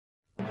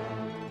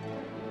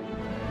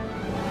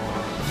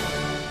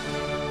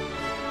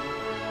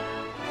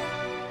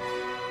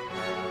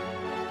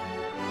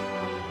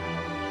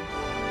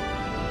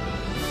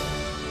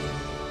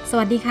ส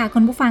วัสดีค่ะคุ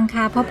ณผู้ฟัง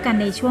ค่ะพบกัน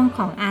ในช่วงข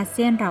องอาเ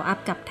ซียนเราอัพ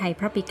กับไทย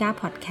พร็อพลิก้า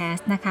พอดแคส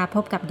ต์นะคะพ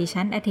บกับดิ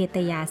ฉันอเทต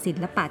ยาศิ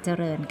ลปะเจ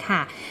ริญค่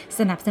ะส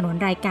นับสนุน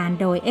รายการ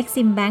โดย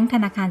Exim Bank ธ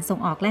นาคารส่ง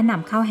ออกและน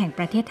ำเข้าแห่งป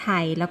ระเทศไท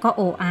ยแล้วก็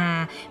OR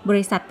บ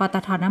ริษัทปต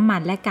ท.น้ำมั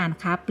นและการ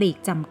ค้าปลีก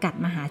จำกัด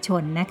มหาช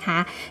นนะคะ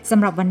ส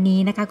ำหรับวันนี้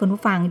นะคะคุณ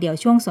ผู้ฟังเดี๋ยว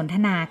ช่วงสนท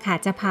นาค่ะ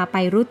จะพาไป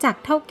รู้จัก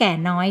เท่าแก่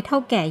น้อยเท่า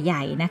แก่ให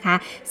ญ่นะคะ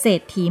เศร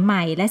ษฐีให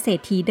ม่และเศร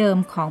ษฐีเดิม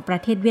ของประ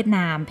เทศเวียดน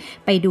าม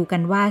ไปดูกั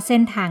นว่าเส้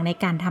นทางใน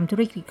การทำธุ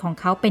รกิจของ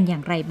เขาเป็นอย่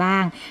างไรบ้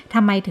างท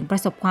ำไมถึงปร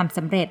ะสบความส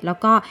ำเร็จแล้ว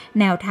ก็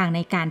แนวทางใน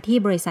การที่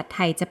บริษัทไท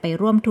ยจะไป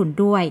ร่วมทุน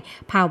ด้วย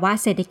ภาวะ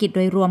เศรษฐกิจโด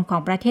ยรวมขอ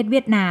งประเทศเวี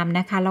ยดนาม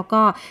นะคะแล้ว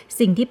ก็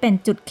สิ่งที่เป็น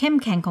จุดเข้ม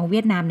แข็งของเวี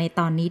ยดนามใน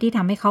ตอนนี้ที่ท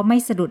ำให้เขาไม่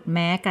สะดุดแ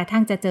ม้กระทั่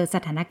งจะเจอส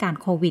ถานการณ์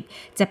โควิด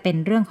จะเป็น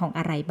เรื่องของ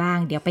อะไรบ้าง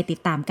เดี๋ยวไปติด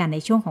ตามกันใน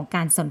ช่วงของก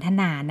ารสนท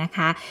นานะค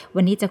ะ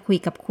วันนี้จะคุย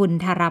กับคุณ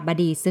ธาราบ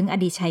ดีซึ่งอ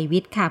ดีชัยวิ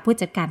ทย์ค่ะผู้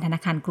จัดการธนา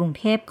คารกรุง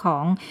เทพข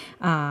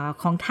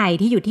องไทย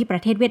ที่อยู่ที่ปร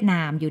ะเทศเวียดน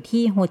ามอยู่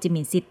ที่โฮจิ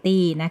มินห์ซิ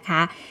ตี้นะค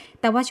ะ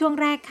แต่ว่าช่วง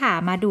แรกค่ะ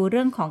มาดูเ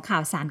รื่องของข่า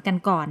วสารกัน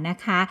ก่อนนะ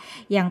คะ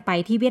ยังไป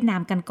ที่เวียดนา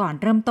มกันก่อน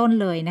เริ่มต้น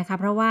เลยนะคะ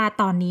เพราะว่า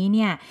ตอนนี้เ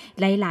นี่ย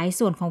หลายๆ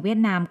ส่วนของเวียด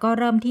นามก็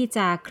เริ่มที่จ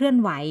ะเคลื่อน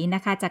ไหวน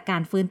ะคะจากกา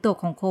รฟื้นตัว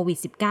ของโควิด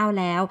 -19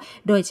 แล้ว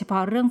โดยเฉพา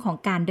ะเรื่องของ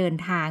การเดิน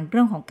ทางเ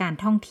รื่องของการ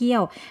ท่องเที่ย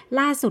ว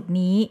ล่าสุด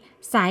นี้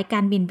สายกา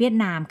รบินเวียด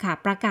นามค่ะ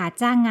ประกาศ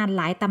จ้างงานห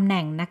ลายตำแห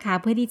น่งนะคะ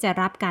เพื่อที่จะ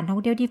รับการท่อ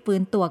งเที่ยวที่ฟื้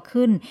นตัว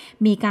ขึ้น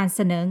มีการเส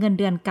นอเงิน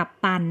เดือนกัป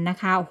ตันนะ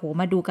คะโอ้โห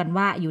มาดูกัน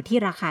ว่าอยู่ที่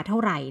ราคาเท่า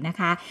ไหร่นะ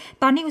คะ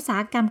ตอนนี้อุตสา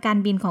หกรรมการ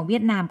บินของเ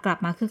วียดนามกลับ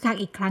มาคึกคัก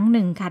อีกครั้งห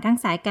นึ่งค่ะทั้ง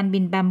สายการบิ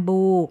นแบม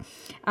บู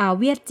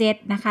เวียดเจ็ต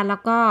นะคะแล้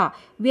วก็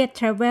เวียดเ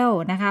ทรเวล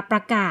นะคะปร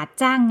ะกาศ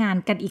จ้างงาน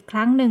กันอีกค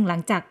รั้งหนึ่งหลั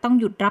งจากต้อง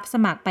หยุดรับส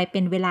มัครไปเป็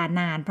นเวลา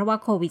นานเพราะว่า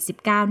โควิด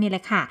 -19 นี่แหล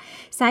ะค่ะ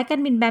สายการ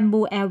บินแบม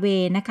บูแอร์เว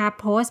ย์นะคะ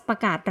โพสต์ประ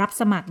กาศรับ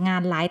สมัครงา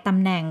นหลายตำ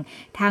แหน่ง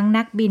ทั้ง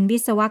นักบินวิ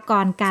ศวก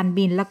รการ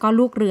บินแล้วก็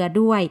ลูกเรือ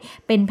ด้วย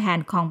เป็นแผน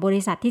ของบ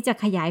ริษัทที่จะ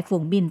ขยายฝู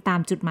งบินตาม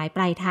จุดหมายป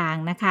ลายทาง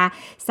นะคะ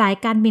สาย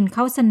การบินเข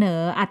าเสนอ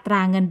อัตร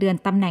าเงินเดือน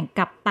ตำแหน่ง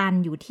กัปตัน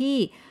อยู่ที่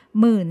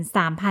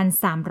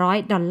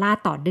13,300 ดอลลาร์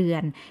ต่อเดือ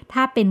นถ้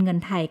าเป็นเงิน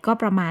ไทยก็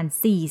ประมาณ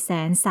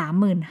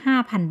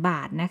 435,000 บ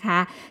าทนะคะ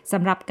ส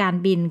ำหรับการ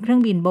บินเครื่อ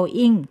งบิน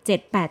Boeing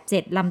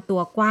 787 ลำตั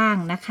วกว้าง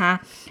นะคะ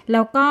แ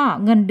ล้วก็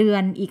เงินเดือ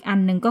นอีกอัน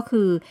นึงก็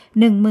คือ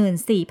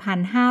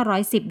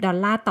 14,510 ดอล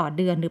ลาร์ต่อเ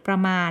ดือนหรือประ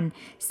มาณ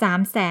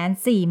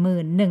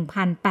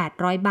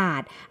 341,800 บา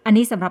ทอัน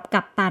นี้สำหรับ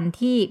กัปตัน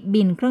ที่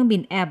บินเครื่องบิ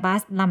น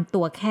Airbus ลำ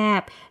ตัวแค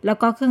บแล้ว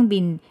ก็เครื่อง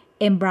บิน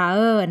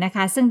Embraer นะค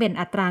ะซึ่งเป็น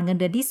อัตราเงิน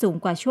เดือนที่สูง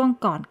กว่าช่วง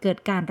ก่อนเกิด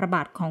การระบ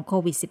าดของโค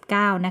วิด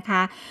 -19 นะค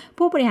ะ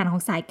ผู้บริหารขอ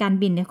งสายการ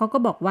บินเนี่ยเขาก็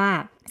บอกว่า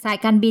สาย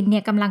การบินเนี่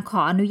ยกำลังข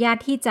ออนุญาต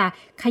ที่จะ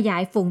ขยา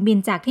ยฝูงบิน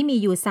จากที่มี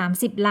อยู่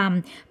30ล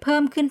ำเพิ่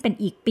มขึ้นเป็น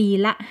อีกปี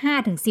ละ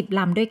 5-10 ล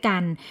ำด้วยกั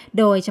น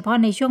โดยเฉพาะ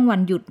ในช่วงวั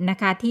นหยุดนะ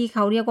คะที่เข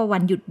าเรียกว่าวั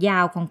นหยุดยา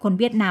วของคน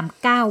เวียดนาม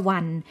9วั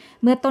น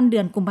เมื่อต้นเดื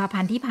อนกุมภาพั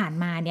นธ์ที่ผ่าน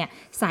มาเนี่ย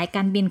สายก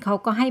ารบินเขา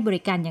ก็ให้บ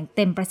ริการอย่างเ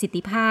ต็มประสิท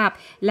ธิภาพ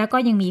แล้วก็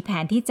ยังมีแผ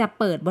นที่จะ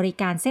เปิดบริ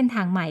การเส้นท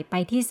างใหม่ไป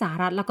ที่สห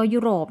รัฐแล้วก็ยุ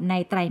โรปใน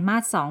ไตรมา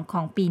ส 2 ข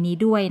องปีนี้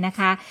ด้วยนะค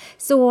ะ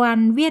ส่วน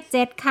เวียดเ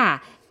จ็ตค่ะ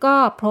ก็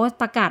โพสต์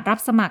ประกาศรับ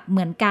สมัครเห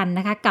มือนกันน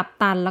ะคะกัป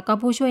ตันแล้วก็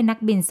ผู้ช่วยนัก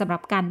บินสำหรั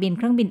บการบินเ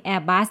ครื่องบิน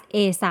Airbus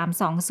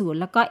A320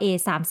 แล้วก็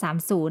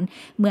A330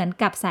 เหมือน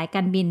กับสายก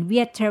ารบินเวี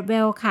ยดเทรเว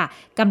ลค่ะ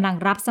กำลัง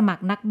รับสมัค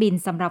รนักบิน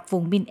สำหรับฝู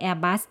งบิน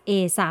Airbus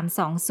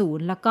A320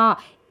 แล้วก็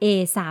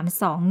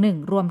A321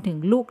 รวมถึง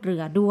ลูกเรื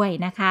อด้วย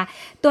นะคะ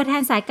ตัวแท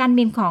นสายการ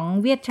บินของ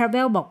เวียดเทรเว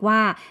ลบอกว่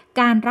า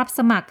การรับส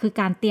มัครคือ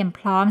การเตรียมพ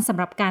ร้อมสำ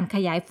หรับการข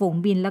ยายฝูง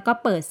บินแล้วก็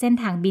เปิดเส้น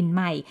ทางบินใ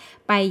หม่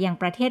ไปยัง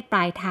ประเทศปล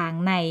ายทาง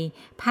ใน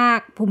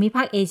ภูมิภ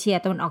าคเอเชีย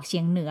ตะวันออกเฉี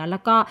ยงเหนือแล้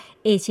วก็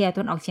เอเชียตะ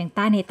วันออกเฉียงใ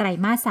ต้ในไตร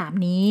มาส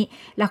 3นี้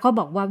แล้วเขา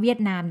บอกว่าเวียด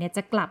นามเนี่ยจ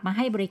ะกลับมาใ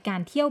ห้บริการ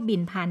เที่ยวบิ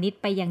นพาณิชย์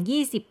ไปยัง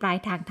20ปลาย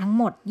ทางทั้ง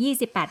หมด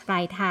28ปลา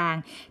ยทาง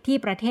ที่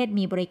ประเทศ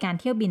มีบริการ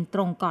เที่ยวบินต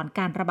รงก่อน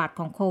การระบาด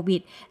ของโควิ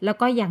ดแล้ว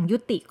ก็ยังยุ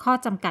ติข้อ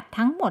จำกัด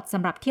ทั้งหมดส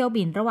ำหรับเที่ยว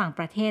บินระหว่างป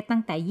ระเทศตั้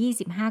งแต่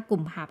25กุ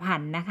มภาพัน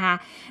ธ์นะคะ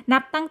นั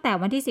บตั้งแต่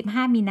วันที่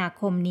15มีนา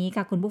คมนี้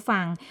ค่ะคุณผู้ฟั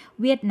ง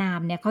เวียดนาม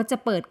เนี่ยเขาจะ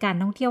เปิดการ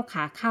ท่องเที่ยวข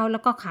าเข้าแล้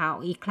วก็ขาออ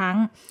กอีกครั้ง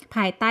ภ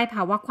ายใต้ภ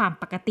าวะความ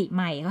ปกติใ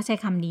หม่เขาใช้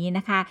คำนี้น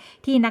ะคะ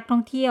ที่นักท่อ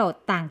งเที่ยว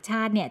ต่างช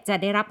าติเนี่ยจะ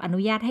ได้รับอนุ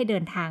ญาตให้เดิ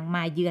นทางม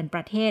าเยือนป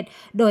ระเทศ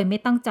โดยไม่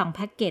ต้องจองแ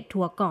พ็กเกจ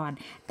ทัวร์ก่อน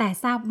แต่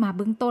ทราบมาเ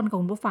บื้องต้นของ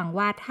คุณผู้ฟัง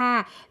ว่าถ้า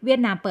เวีย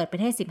ดนามเปิดประ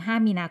เทศ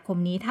15มีนาคม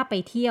นี้ถ้าไป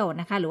เที่ยว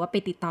นะคะหรือว่าไป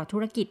ติดต่อธุ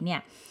รกิจเนี่ย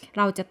เ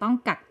ราจะต้อง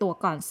กักตัว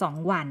ก่อน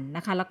2วันน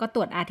ะคะแล้วก็ต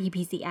รวจ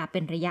RT-PCR เป็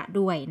นระยะ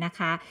ด้วยนะค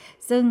ะ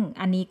ซึ่ง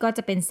อันนี้ก็จ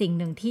ะเป็นสิ่ง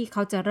หนึ่งที่เข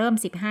าจะเริ่ม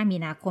15มี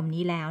นาคม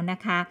นี้แล้วนะ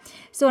คะ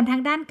ส่วนทา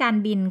งด้านการ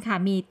บินค่ะ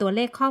มีตัวเ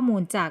ลขข้อมู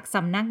ลจากส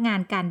ำนักงาน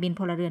การบิน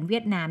พลเรือนเวี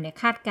ยดนามเนี่ย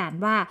คาดการณ์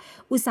ว่า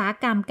อุตสาห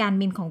กรรมการ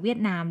บินของเวียด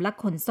นามและ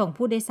ขนส่ง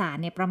ผู้โดยสาร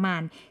เนี่ยประมา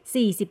ณ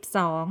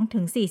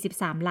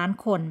42-43 ล้าน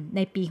คนใน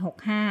ปี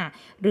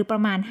65หรือปร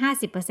ะมาณ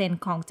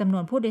 50% ของจำน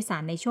วนผู้โดยสา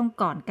รในช่วง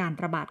ก่อนการ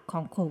ระบาดขอ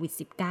งโควิด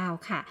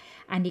 -19 ค่ะ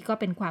อันนี้ก็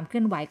เป็นความเค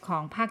ลื่อนไหวขอ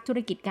งภาคธุร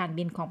กิจการ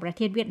บินของประเ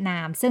ทศเวียดนา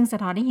มซึ่งสะ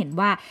ท้อนให้เห็น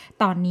ว่า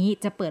ตอนนี้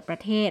จะเปิดประ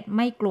เทศไ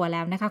ม่กลัวแ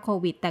ล้วนะคะโค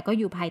วิดแต่ก็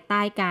อยู่ภายใ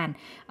ต้การ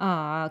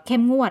เข้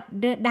มงวด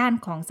ด้าน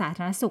ของสาธ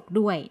ารณสุข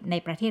ด้วยใน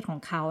ประเทศของ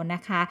เขาน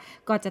ะคะ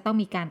ก็จะต้อง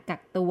มีการกั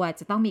กตัว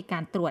จะต้องมีกา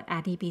รตรวจ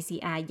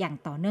RT-PCR อย่าง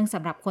ต่อเนื่องส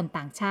ำหรับคน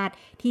ต่างชาติ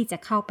ที่จะ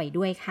เข้าไป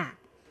ด้วยค่ะ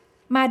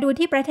มาดู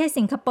ที่ประเทศ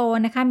สิงคโปร์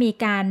นะคะมี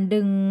การ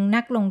ดึง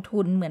นักลง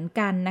ทุนเหมือน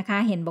กันนะคะ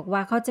เห็นบอกว่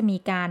าเขาจะมี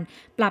การ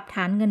ปรับฐ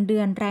านเงินเดื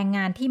อนแรงง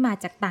านที่มา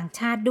จากต่างช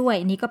าติด้วย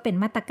นี่ก็เป็น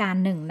มาตรการ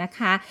หนึ่งนะค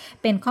ะ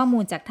เป็นข้อมู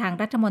ลจากทาง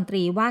รัฐมนต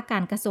รีว่ากา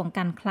รกระทรวงก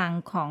ารคลัง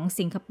ของ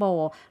สิงคโป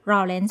ร์ล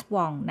อเรนซ์ว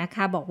องนะค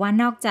ะบอกว่า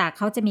นอกจากเ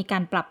ขาจะมีกา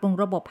รปรับปรุง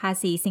ระบบภา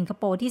ษีสิงค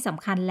โปร์ที่ส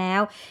ำคัญแล้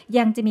ว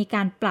ยังจะมีก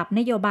ารปรับ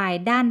นโยบาย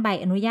ด้านใบ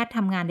อนุญาตท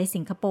ำงานใน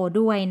สิงคโปร์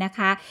ด้วยนะค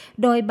ะ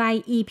โดยใบ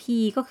EP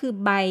ก็คือ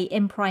ใบ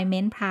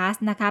Employment Pass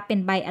นะคะเป็น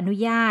ใบอนุ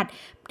ญาต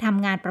ท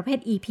ำงานประเภท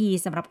EP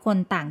สำหรับคน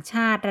ต่างช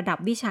าติระดับ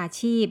วิชา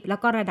ชีพแล้ว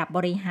ก็ระดับบ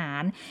ริหา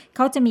รเข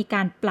าจะมีก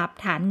ารปรับ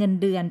ฐานเงิน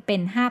เดือนเป็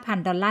น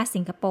 $5,000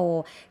 สิงคโป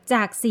ร์จ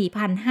าก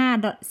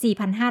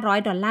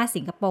 4,500 ดอลลาร์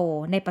สิงคโปร์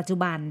ในปัจจุ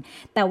บัน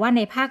แต่ว่าใ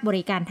นภาคบ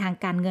ริการทาง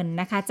การเงิน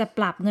นะคะจะป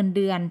รับเงินเ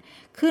ดือน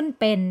ขึ้น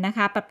เป็นนะค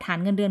ะปรับฐาน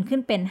เงินเดือนขึ้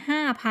นเป็น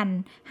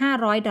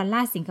 5,500 ดอลล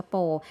าร์สิงคโป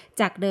ร์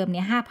จากเดิมเ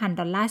นี่ย 5,000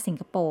 ดอลลาร์สิง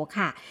คโปร์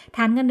ค่ะฐ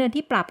านเงินเดือน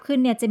ที่ปรับขึ้น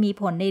เนี่ยจะมี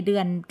ผลในเดื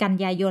อนกัน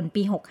ยายน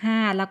ปี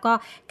65แล้วก็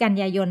กัน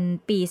ยายน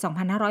ปี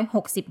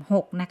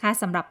2566นะคะ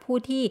สำหรับผู้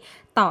ที่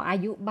ต่ออา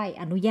ยุใบ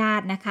อนุญา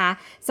ตนะคะ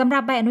สำหรั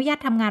บใบอนุญาต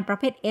ทำงานประ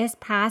เภท S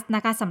Plus น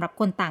ะคะสำหรับ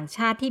คนต่างช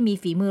าติที่มี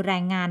ฝีมือแร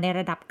งงานใน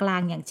ระดับกลา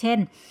งอย่างเช่น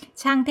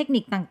ช่างเทคนิ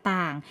ค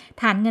ต่าง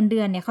ๆฐานเงินเดื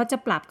อนเนี่ยเขาจะ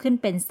ปรับขึ้น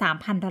เป็น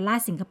 3,000 ดอลลา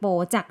ร์สิงคโป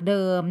ร์จากเ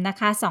ดิมนะ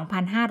คะ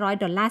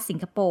 2,500 ดอลลาร์สิง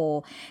คโปร์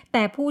แ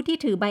ต่ผู้ที่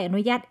ถือใบอ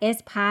นุญาต S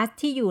Plus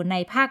ที่อยู่ใน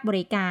ภาคบ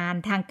ริการ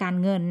ทางการ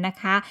เงินนะ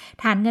คะ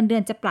ฐานเงินเดือ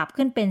นจะปรับ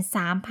ขึ้นเป็น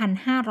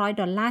 3,500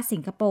 ดอลลาร์สิ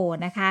งคโปร์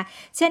นะคะ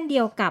เช่นเดี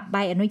ยวกับใบ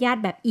อนุญาต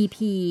แบบ EP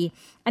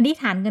อันนี้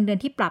ฐานเงินเดือน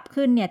ที่ปรับ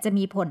ขึ้นเนี่ยจะ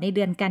มีผลในเ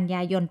ดือนกันย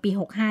ายนปี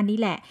65นี่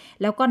แหละ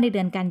แล้วก็ในเดื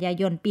อนกันยา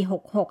ยนปี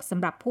66ส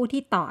ำหรับผู้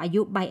ที่ต่ออา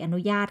ยุใบอนุ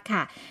ญาตค่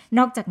ะน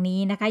อกจากนี้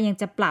นะคะยัง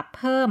จะปรับ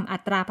เพิ่มอั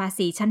ตราภา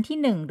ษีชั้นที่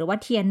1หรือว่า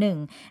Tier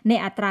 1ใน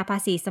อัตราภา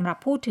ษีสำหรับ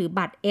ผู้ถือ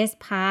บัตร S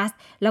Pass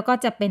แล้วก็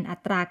จะเป็นอั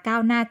ตราก้า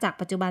วหน้าจาก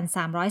ปัจจุบัน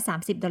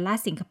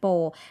$330สิงคโป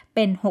ร์เ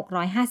ป็น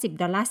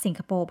$650สิงค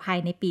โปร์ภาย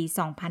ในปี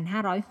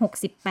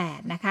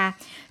2568นะคะ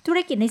ธุร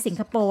กิจในสิง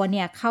คโปร์เ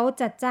นี่ยเขา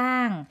จะจ้า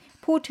ง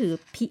ผู้ถือ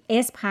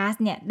PS Pass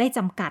เนี่ยได้จ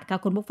ำกัดค่ะ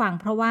คุณผู้ฟัง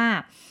เพราะว่า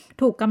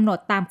ถูกกำหนด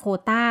ตามโคว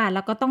ต้าแ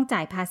ล้วก็ต้องจ่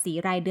ายภาษี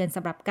รายเดือนส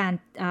ำหรับ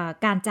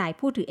การจ่าย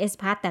ผู้ถือ S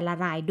Pass แต่ละ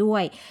รายด้ว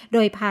ยโด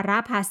ยภาระ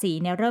ภาษี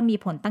เนี่ยเริ่มมี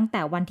ผลตั้งแ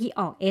ต่วันที่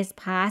ออก S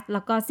Pass แ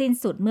ล้วก็สิ้น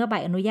สุดเมื่อใบ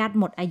อนุญาต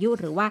หมดอายุ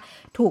หรือว่า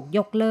ถูกย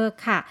กเลิก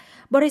ค่ะ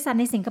บริษัท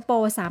ในสิงคโป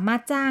ร์สามาร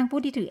ถจ้างผู้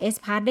ที่ถือ S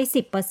Pass ได้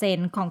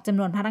 10% ของจำ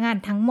นวนพนักงาน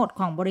ทั้งหมด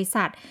ของบริ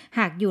ษัทห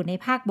ากอยู่ใน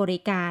ภาคบริ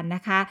การน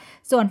ะคะ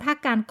ส่วนภาค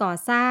การก่อ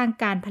สร้าง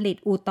การผลิต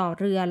อู่ต่อ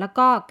เรือแล้ว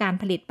ก็การ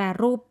ผลิตแปร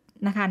รูป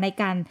นะคะใน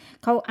การ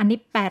เขาอันนี้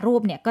แปรรู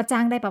ปเนี่ยก็จ้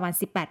างได้ประมาณ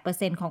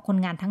 18% ของคน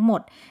งานทั้งหม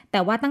ดแต่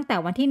ว่าตั้งแต่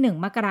วันที่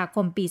1มกราค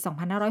มปี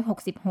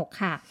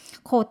2566ค่ะ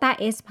โควต้า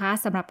S Pass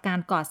สำหรับการ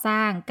ก่อสร้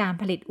างการ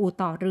ผลิตอู่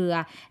ต่อเรือ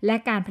และ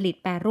การผลิต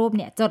แปรรูปเ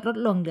นี่ยจะลด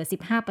ลงเหลือ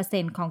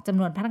 15% ของจำ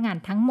นวนพนักงาน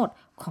ทั้งหมด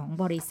ของ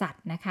บริษัท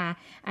นะคะ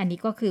อันนี้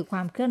ก็คือคว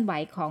ามเคลื่อนไหว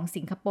ของ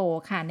สิงคโปร์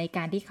ค่ะในก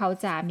ารที่เขา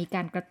จะมีก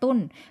ารกระตุ้น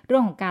เรื่อ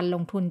งของการล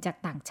งทุนจาก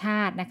ต่างช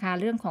าตินะคะ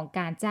เรื่องของ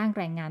การจ้าง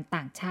แรงงาน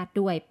ต่างชาติ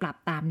ด้วยปรับ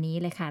ตามนี้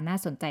เลยค่ะน่า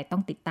สนใจต้อ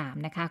งติดตาม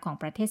นะคะของ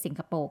ประเทศสิงค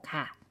โปร์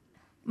ค่ะ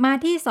มา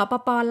ที่สป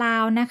ป.ลา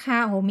วนะคะ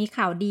โอ้มี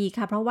ข่าวดี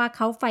ค่ะเพราะว่าเข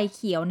าไฟเ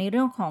ขียวในเ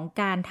รื่องของ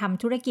การท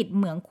ำธุรกิจเ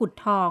หมืองขุด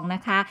ทองน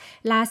ะคะ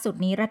ล่าสุด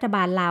นี้รัฐบ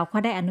าลลาวเขา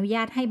ได้อนุญ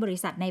าตให้บริ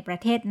ษัทในประ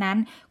เทศนั้น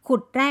ขุ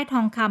ดแร่ท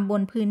องคำบ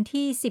นพื้น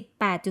ที่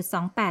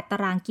 18.28 ตา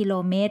รางกิโล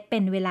เมตรเป็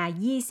นเวลา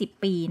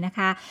 20 ปีนะค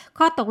ะ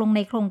ข้อตกลงใ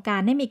นโครงการ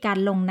ได้มีการ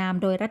ลงนาม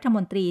โดยรัฐม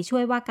นตรีช่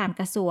วยว่าการ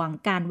กระทรวง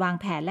การวาง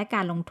แผนและก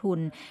ารลงทุน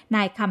น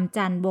ายคำ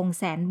จันทร์วง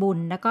แสนบุญ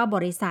แล้วก็บ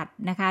ริษัท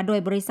นะคะโดย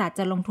บริษัทจ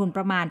ะลงทุนป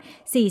ระมาณ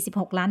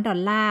$46 ล้าน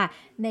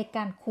ในก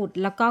ารขุด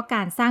แล้วก็ก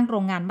ารสร้างโร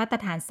งงานมาตร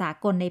ฐานสา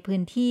กลในพื้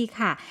นที่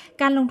ค่ะ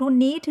การลงทุน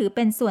นี้ถือเ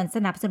ป็นส่วนส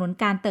นับสนุน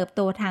การเติบโ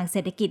ตทางเศร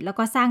ษฐกิจแล้ว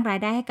ก็สร้างราย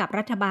ได้ให้กับ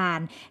รัฐบาล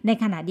ใน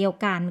ขณะเดียว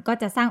กันก็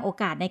จะสร้างโอ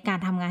กาสในการ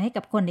ทำงานให้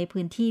กับคนใน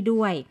พื้นที่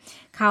ด้วย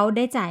เขาไ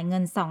ด้จ่ายเงิ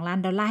น$2 ล้า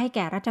นให้แ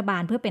ก่รัฐบา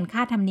ลเพื่อเป็นค่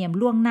าธรรมเนียม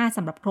ล่วงหน้าส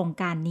ำหรับโครง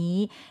การนี้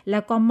แล้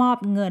วก็มอบ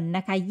เงินน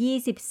ะคะ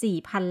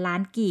24,000 ล้า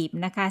นกีบ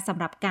นะคะสำ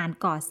หรับการ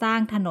ก่อสร้าง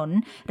ถนน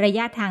ระย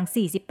ะทาง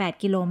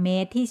48 กิโลเม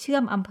ตรที่เชื่อ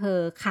มอำเภอ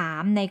ขา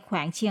มในแขว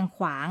งเชียงข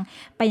วาง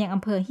ไปยัง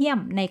อำเภอเฮี้ยม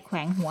ในแขว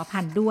งหัวพั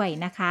นด้วย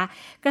นะคะ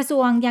กระทร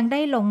วงยังได้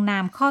ลงนา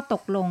มข้อต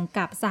กลง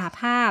กับสห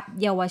ภาพ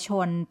เยาวช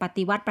นป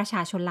ฏิวัติประช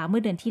าชนลาวเมื่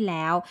อเดือนที่แ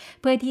ล้ว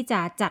เพื่อที่จะ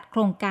จัดโค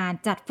รงการ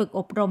จัดฝึกอ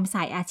บรมส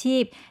ายอาชี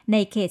พใน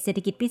เขตเศรษฐ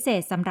กิจพิเศ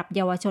ษสำหรับเ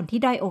ยาวชนที่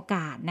ด้อยโอก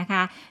าสนะค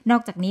ะนอ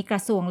กจากนี้กร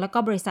ะทรวงและก็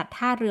บริษัท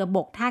ท่าเรือบ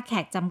กท่าแข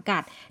กจำกั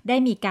ดได้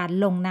มีการ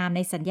ลงนามใน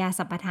สัญญา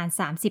สัมปทาน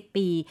30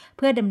 ปีเ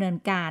พื่อดำเนิน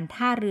การ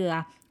ท่าเรือ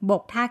บ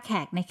กท่าแข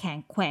กใน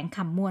แขวงค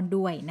ำม่วน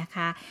ด้วยนะค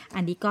ะอั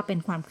นนี้ก็เป็น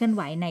ความเคลื่อนไห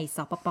วในส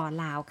ปป.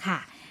ลาวค่ะ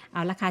เอ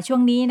าละค่ะช่ว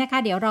งนี้นะคะ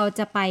เดี๋ยวเรา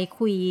จะไป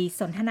คุย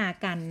สนทนา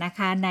กันนะค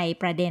ะใน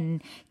ประเด็น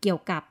เกี่ย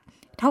วกับ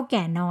เท่าแ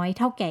ก่น้อย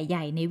เท่าแก่ให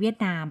ญ่ในเวียด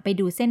นามไป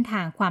ดูเส้นท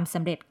างความส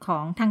ำเร็จขอ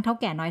งทั้งเท่า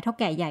แก่น้อยเท่า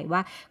แก่ใหญ่ว่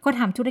าเขา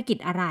ทำธุรกิจ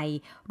อะไร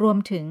รวม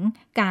ถึง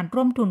การ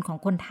ร่วมทุนของ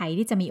คนไทย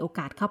ที่จะมีโอก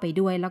าสเข้าไป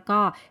ด้วยแล้วก็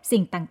สิ่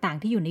งต่าง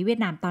ๆที่อยู่ในเวียด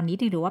นามตอนนี้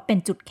ถือว่าเป็น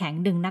จุดแข็ง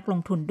ดึงนักลง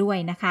ทุนด้วย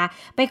นะคะ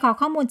ไปขอ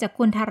ข้อมูลจาก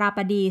คุณธาราบ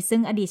ดีซึ่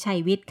งอดีตชัย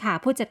วิทย์ค่ะ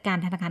ผู้จัดการ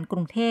ธนาคารก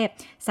รุงเทพ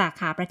สา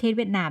ขาประเทศเ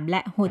วียดนามและ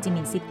โฮจิ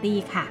มินห์ซิตี้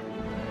ค่ะ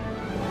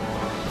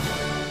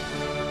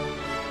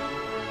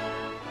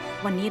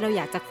วันนี้เราอ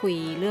ยากจะคุย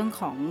เรื่อง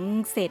ของ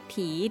เศรษ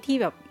ฐีที่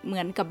แบบเหมื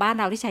อนกับบ้าน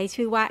เราที่ใช้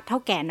ชื่อว่าเฒ่า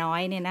แก่น้อ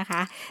ยเนี่ยนะค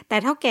ะแต่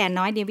เฒ่าแก่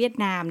น้อยในเวียด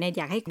นามเนี่ยอ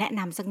ยากให้แนะ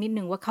นำสักนิด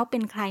นึงว่าเขาเป็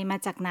นใครมา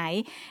จากไหน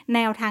แน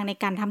วทางใน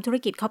การทำธุร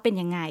กิจเขาเป็น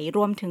ยังไงร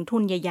วมถึงทุ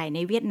นใหญ่ๆใน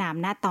เวียดนาม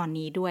ณตอน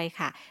นี้ด้วย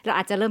ค่ะเราอ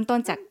าจจะเริ่มต้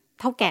นจาก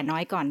เฒ่าแก่น้อ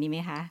ยก่อนดีไหม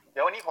คะเ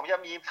ดี๋ยววันนี้ผมจะ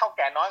มีเฒ่าแ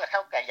ก่น้อยกับเฒ่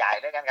าแก่ใหญ่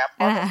ด้วยกันครับเพ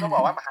ราะผมก็บอ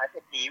กว่ามหาเศร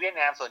ษฐีเวียด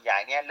นามส่วนใหญ่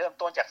เนี่ยเริ่ม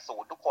ต้นจากศู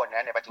นย์ทุกคนน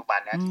ะในปัจจุบัน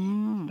นะ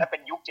และเป็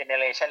นยุคเจเน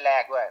เรชันแร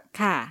กด้วย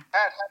ค่ะ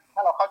ถ้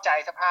าเราเข้าใจ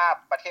สภาพ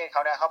ประเทศเข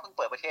าเนี่ยเขาเพิ่งเ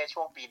ปิดประเทศ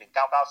ช่วงปี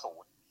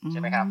1990ใช่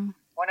ไหมครับ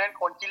เพราะนั้น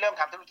คนที่เริ่ม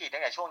ทำธุรกิจตั้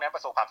งแต่ช่วงนั้นปร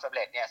ะสบความสำเ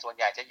ร็จเนี่ยส่วนใ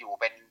หญ่จะอยู่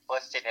เป็น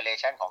first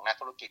generation ของนัก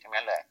ธุรกิจทั้ง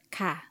นั้นเลย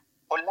ค่ะ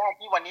คนแรก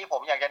ที่วันนี้ผ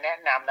มอยากจะแนะ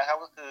นำนะครับ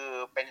ก็คือ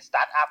เป็นสต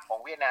าร์ทอัพของ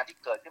เวียดนามที่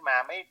เกิดขึ้นมา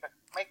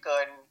ไม่เกิ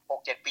น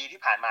 6-7 ปีที่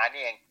ผ่านมา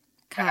นี่เอง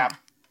นะครับ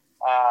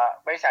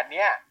บริษัทเ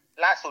นี้ย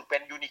ล่าสุดเป็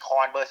นยูนิคอ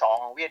ร์นเบอร์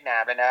2ของเวียดนา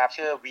มเลยนะครับ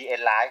ชื่อ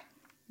VN Life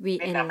เ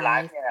วียดนาม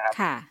Life เนี่ยนะครับ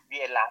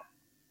VN Life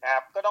นะค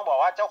รับก็ต้องบอก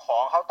ว่าเจ้าขอ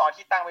งเขาตอน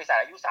ที่ตั้งบริษัท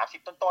อายุ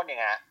30ต้นๆเนี่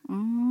ยฮะ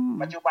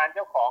ปัจจุบันเ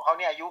จ้าของเขา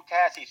เนี่ยอายุแ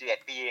ค่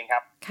41ปีเองค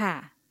รับค่ะ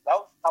แล้ว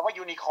คำว่า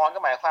ยูนิคอร์นก็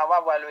หมายความว่า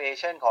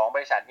valuation ของบ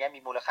ริษัทนี้มี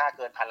มูลค่าเ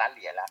กิน1,000 ล้านเห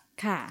รียญแล้ว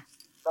ค่ะ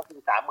ก็คือ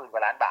 30,000 กว่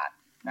าล้านบาท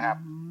นะครับ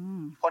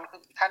คน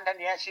ท่าน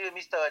นี้ชื่อ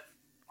มิสเตอร์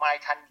ไม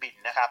ทันบิน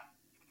นะครับ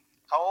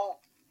เขา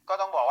ก็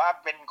ต้องบอกว่า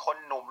เป็นคน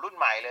หนุ่มรุ่น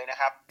ใหม่เลยนะ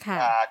ครับ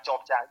จบ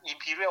จาก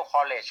Imperial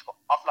College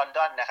of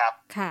London นะครับ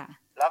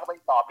แล้วก็ไป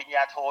ต่อปริญญ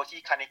าโทที่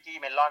Carnegie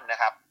Mellon น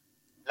ะครับ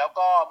แล้ว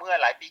ก็เมื่อ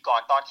หลายปีก่อ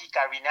นตอนที่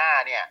Garena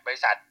เนี่ยบริ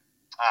ษัท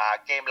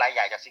เกมรายให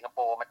ญ่จากสิงคโป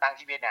ร์มาตั้ง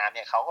ที่เวียดนามเ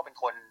นี่ยเขาก็เป็น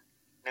คน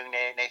หนึ่ง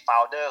ในโฟ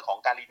ลเดอร์ของ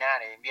Garena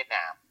ในเวียดน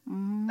าม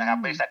นะครับ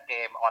บริษัทเก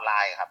มออนไล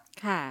น์ครับ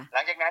ห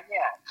ลังจากนั้นเ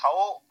นี่ยเขา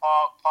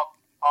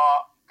พอ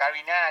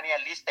Garena เนี่ย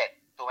listed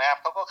ถูกไหมครับ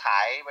เขาก็ขา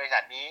ยบริ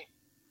ษัทนี้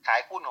ขา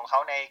ยหุ้นของเขา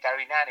ใน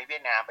Garena ในเวีย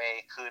ดนามไป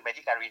คืนไป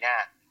ที่ Garena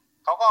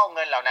เขาก็เอาเ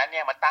งินเหล่านั้นเ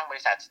นี่ยมาตั้งบ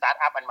ริษัทสตาร์ท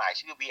อัพอันใหม่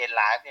ชื่อ VN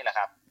Life นี่แหละค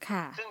รับ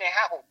ซึ่งใน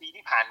 5-6 ปี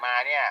ที่ผ่านมา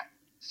เนี่ย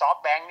ซอฟ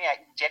ต์แบงค์เนี่ย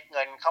อินเจคเ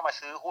งินเข้ามา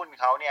ซื้อหุ้น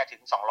เขาเนี่ยถึ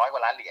ง200 กว่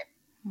าล้านเหรียญ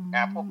น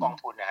ะพวกกอง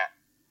ทุนนะฮะ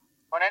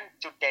เพราะนั้น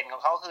จุดเด่นขอ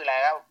งเขาคืออะไร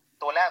แล้ว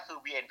ตัวแรกคือ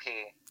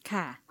VNPay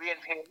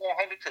VNPay เนี่ยใ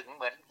ห้นึกถึงเ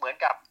หมือน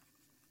กับ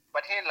ป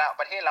ระเทศ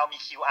เรามี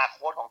QR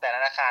code ของแต่ละ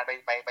ธนาคาร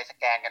ไปส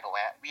แกนกันถูกไห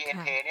ม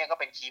VNPay เนี่ยก็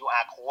เป็น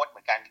QR code เห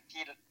มือนกัน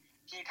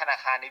ที่ธนา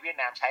คารในเวียด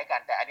นามใช้กั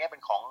นแต่อันนี้เป็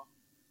น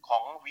ขอ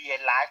ง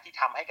VN Life ที่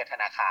ทำให้กับธ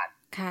นาคาร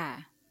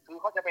คือ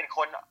เขาจะเป็นค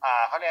น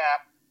เขาเรียกว่า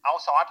เอา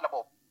ซอร์สระบ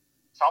บ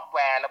ซอฟต์แว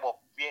ร์ระบบ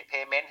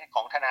payment ข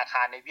องธนาค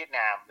ารในเวียดน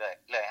าม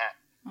เลยฮะ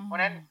เพรา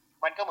ะนั้น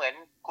มันก็เหมือน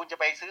คุณจะ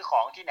ไปซื้อข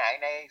องที่ไหน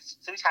ใน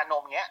ซื้อชาน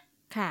มเงี้ย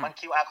มัน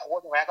QR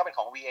code ใช่ไหมก็เป็นข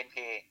อง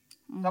VNPay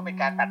ก็เป็น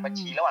การตัดบัญ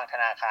ชีระหว่างธ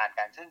นาคาร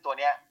กันซึ่งตัว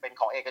เนี้ยเป็น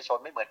ของเอกชน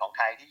ไม่เหมือนของไ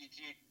ทย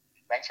ที่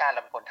แบงก์ชาติเร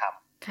าเป็นคนท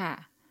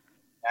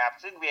ำนะครับ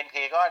ซึ่ง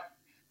VNPay ก็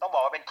ต้องบอ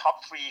กว่าเป็นท็อป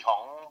 3 ขอ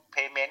ง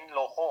payment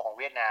local ของ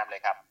เวียดนามเล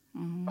ยครับ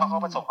เพราะเขา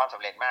ประสบความส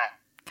ำเร็จมาก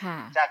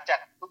จาก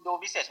ดู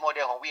business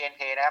model ของ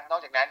VNPay นะครับนอ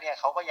กจากนั้นเนี่ย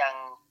เขาก็ยัง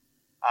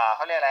เข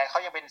าเรียกอะไรเขา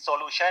ยังเป็น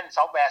solution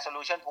software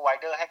solution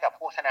provider ให้กับ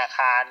พวกธนาค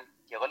าร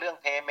เกี่ยวกับเรื่อง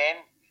payment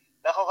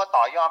แล้วเขาก็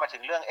ต่อยอดมาถึ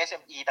งเรื่อง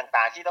SME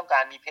ต่างๆที่ต้องกา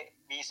ร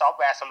มี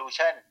software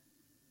solution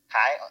ข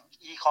าย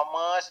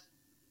e-commerce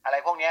อะไร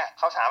พวกนี้เ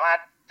ขาสามารถ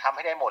ทำใ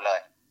ห้ได้หมดเลย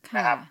น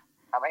ะครับ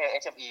ทำให้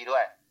SME ด้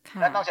วย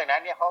และนอกจากนั้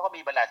นเนี่ยเขาก็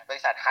มีบ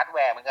ริษัทฮาร์ดแว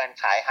ร์เหมือนกัน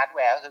ขายฮาร์ดแว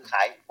ร์ก็คือข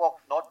ายพวก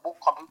โน้ตบุ๊ก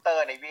คอมพิวเตอ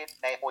ร์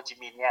ในโฮจิ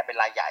มินห์เนี่ยเป็น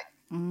รายใหญ่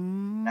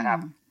นะครับ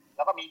แ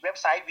ล้วก็มีเว็บ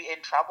ไซต์ VN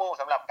Travel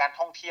สำหรับการ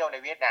ท่องเที่ยวใน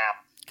เวียดนาม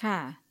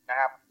นะ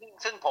ครับ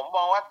ซึ่งผมม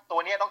องว่าตั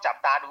วนี้ต้องจับ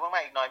ตาดูมา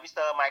กๆอีกหน่อยมิสเต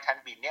อร์ไมทัน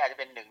บินเนี่ยอาจจะ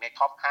เป็นหนึ่งใน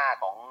ท็อป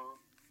 5 ของ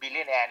บิลเ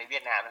ลียนแอร์ในเวี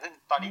ยดนามซึ่ง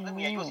ตอนนี้เพิ่ง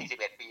มีอายุ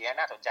41 ปี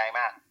น่าสนใจม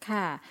าก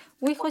ค่ะ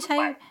อุ้ยเขา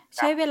ใ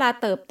ช้เวลา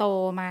เติบโต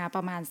มาป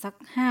ระมาณสัก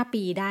5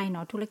 ปีได้เน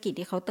าะธุรกิจ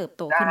ที่เขาเติบโ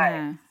ตขึ้นมา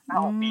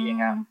5-6 ปีเอง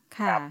ครับ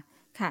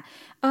ค่ะ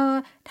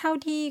เท่า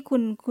ที่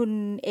คุณ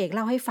เอกเ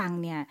ล่าให้ฟัง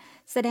เนี่ย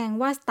แสดง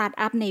ว่าสตาร์ท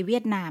อัพในเวี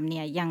ยดนามเ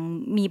นี่ยยัง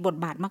มีบท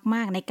บาทม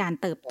ากๆในการ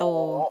เติบโต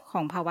ข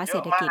องภาวะเศร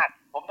ษฐกิจ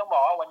ผมต้องบอ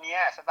กว่าวันนี้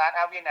สตาร์ท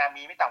อัพเวียดนาม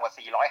มีไม่ต่ำกว่า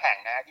400 แห่ง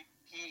นะ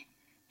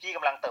ที่ก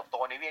ำลังเติบโต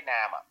ในเวียดน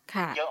าม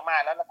เยอะมา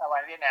กแล้วรัฐบา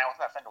ลเวียดนามส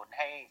นับสนุนใ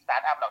ห้สตา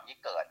ร์ทอัพเหล่านี้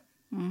เกิด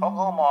เพราะเข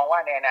ามองว่า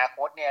ในอนาค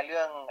ตเนี่ยเ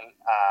รื่อง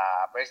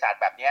บริษัท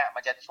แบบนี้มั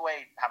นจะช่วย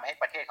ทำให้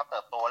ประเทศเขาเ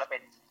ติบโตและเป็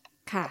น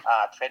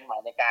เทรนด์ใหม่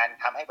ในการ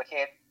ทำให้ประเท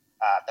ศ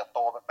เติบโต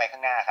ไปข้า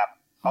งหน้าครับ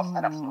เขาส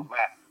นับสนุนม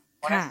ากเ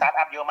พราะฉะนั้นสตาร์ท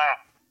อัพเยอะมาก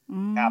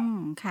ครับ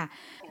ค่ะ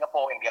สิงคโป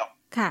ร์อย่างเดียว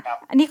ค่ะ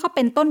อันนี้เขาเ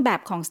ป็นต้นแบบ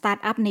ของสตาร์ท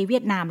อัพในเวี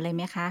ยดนามเลยไ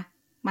หมคะ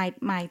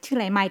ไมชื่ออ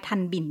ะไรไมทั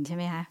นบินใช่ไ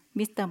หมคะ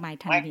มิสเตอร์ไม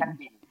ทันบิ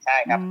นใช่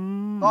ครับ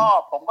ก็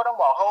ผมก็ต้อง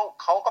บอก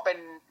เขาก็เป็น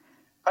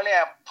เขาเรียก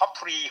ท็อป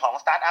 3 ของ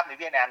สตาร์ทอัพใน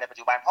เวียดนามในปัจ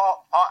จุบันเพร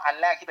าะอัน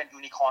แรกที่เป็นยู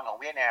นิคอร์นของ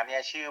เวียดนามเนี่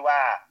ยชื่อว่า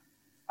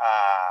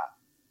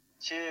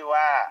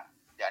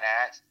ดี๋ยวนะ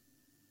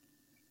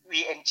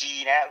VNG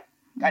นะ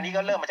อันนี้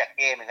ก็เริ่มมาจากเ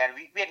กมเหมือนกัน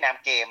เวียดนาม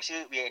เกมชื่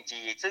อ VNG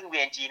ซึ่ง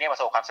VNG เนี่ยประ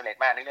สบความสำเร็จ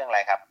มากในเรื่องอะไร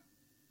ครับ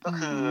ก็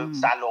คือ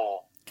ซาโ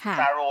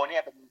ลเนี่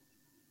ยเป็น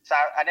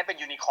อันนี้เป็น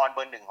ยูนิคอร์นเบ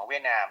อร์1ของเวี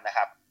ยดนามนะค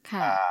รับ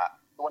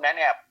ตัวนั้น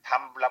เนี่ยท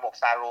ำระบบ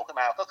ซาโลขึ้น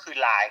มาก็คือ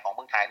ไลน์ของเ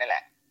มืองไทยนั่นแหล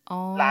ะ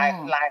ไล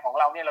น์ของ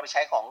เราเนี่ยเราไปใ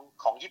ช้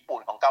ของญี่ปุ่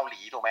นของเกาหลี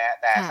ถูกไหม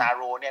แต่ซา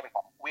โลเนี่ยเป็นข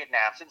องเวียดน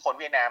ามซึ่งคน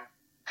เวียดนาม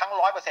ทั้ง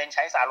 100% ใ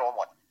ช้ซาโลห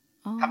มด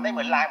ทำได้เห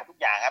มือนไลน์หมดทุก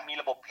อย่างครับมี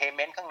ระบบ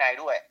payment ข้างใน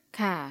ด้วย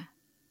ค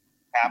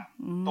รับ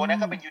ตัวนั้น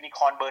ก็เป็นยูนิค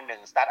อร์นเบอร์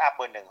1สตาร์ทอัพเ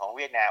บอร์1ของเ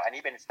วียดนามอัน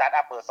นี้เป็นสตาร์ท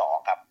อัพเบอร์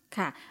2ครับ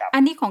ค่ะอั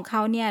นนี้ของเข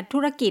าเนี่ยธุ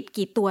รกิจ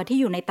กี่ตัวที่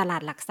อยู่ในตลา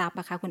ดหลักทรัพย์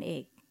อะคะคุณเอ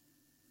ก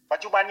ปั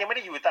จจุบันยังไม่ไ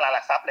ด้อยู่ในตลาดห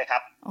ลักทรัพย์เลยครั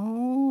บ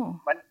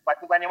มันปัจ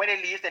จุบันยังไม่ได้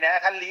ลีสเลยนะ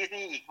ถ้าลีส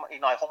นี่อี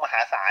กหน่อยคงมหา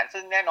ศาล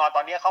ซึ่งแน่นอนต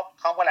อนนี้เ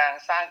ขากำลัง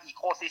สร้างอีโ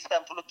คซิสเต็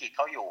มธุรกิจเ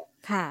ขาอยู่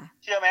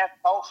เชื่อไหม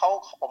เขา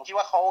ผมคิด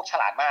ว่าเขาฉ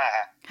ลาดมาก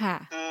ค่ะ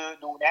คือ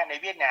ดูนะใน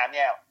เวียดนามเ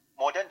นี่ย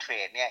โมเดิร์นเทร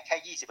ดเนี่ยแ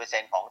ค่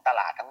 20% ของต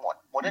ลาดทั้งหมด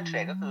โมเดิร์นเทร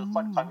ดก็คือ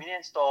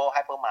convenience store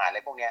hypermart อะไร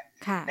พวกเนี้ย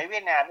ในเวี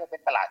ยดนามเนี่ยเป็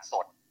นตลาดส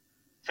ด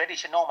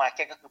traditional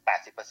market ก็คือ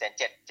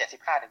 80%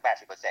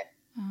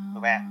 75-80% ถู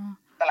กไหม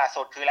ตลาดส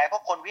ดคืออะไรเพรา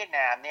ะคนเวียดน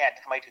ามเนี่ย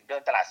ทำไมถึงเดิ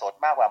นตลาดสด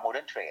มากกว่าโมเดิ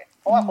ร์นเทรด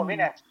เพราะว่าคนเวีย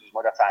ดนามขี่ม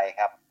อเตอร์ไซค์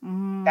ครับ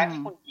การที่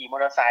คุณขี่มอ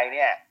เตอร์ไซค์เ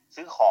นี่ย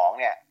ซื้อของ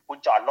เนี่ยคุณ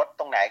จอดรถ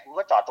ตรงไหนคุณ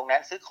ก็จอดตรงนั้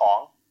นซื้อของ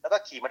แล้วก็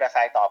ขี่มอเตอร์ไซ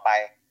ค์ต่อไป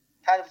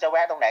ถ้าจะแว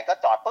ะตรงไหนก็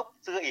จอดปุ๊บ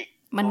ซื้ออีก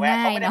มันง่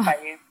ายเนาะ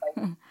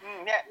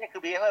เนี่ยคื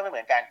อ behavior ไม่เห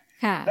มือนกัน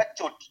และ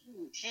จุด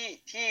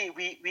ที่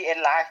VN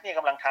Live เนี่ยก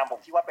ำลังทำผม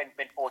คิดว่าเ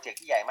ป็นโปรเจกต์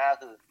ที่ใหญ่มาก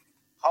คือ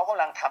เขาก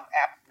ำลังทำแอ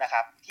ปนะค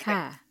รับ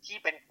ที่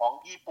เป็นของ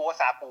ยี่ปัว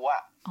ซาปัว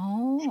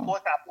ยี่ปัว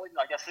ซาปัวห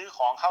น่อยจะซื้อข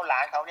องเข้าร้า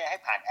นเขาเนี่ยให้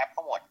ผ่านแอปเข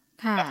าหมด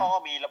แล้วเขาก็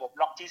มีระบบ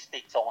โลจิสติ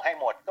กส่งให้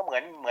หมดก็เหมือ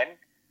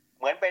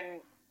นเ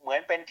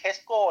ป็นเทส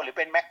โก้หรือเ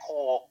ป็นแมคโคร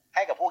ใ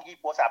ห้กับพวกยี่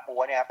ปัวซาปั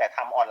วเนี่ยครับแต่ท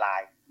ำออนไล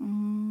น์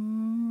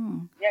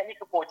เนี่ยนี่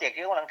คือโปรเจกต์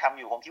ที่กำลังทำ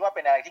อยู่ผมคิดว่าเ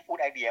ป็นอะไรที่กูด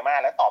ไอเดียมาก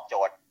และตอบโจ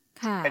ทย์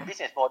เป็น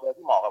business model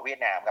ที่เหมาะกับเวียด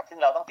นามครับซึ่ง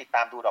เราต้องติดต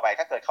ามดูต่อไป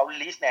ถ้าเกิดเขา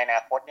list ในอนา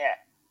คตเนี่ย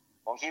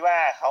ผมคิดว่า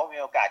เขามี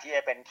โอกาสที่จ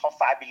ะเป็น top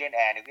 5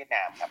 billionaire ในเวียดน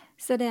ามครับ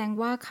แสดง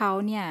ว่าเขา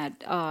เนี่ย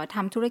ท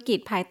ำธุรกิจ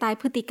ภายใต้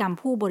พฤติกรรม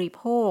ผู้บริโ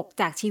ภค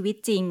จากชีวิต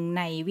จริงใ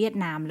นเวียด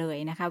นามเลย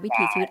นะคะวิ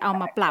ถีชีวิตเอา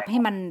มาปรับให้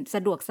มันส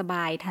ะดวกสบ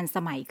ายทันส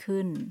มัย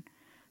ขึ้น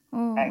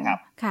ใช่ครับ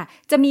ค่ะ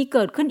จะมีเ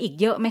กิดขึ้นอีก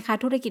เยอะไหมคะ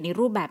ธุรกิจใน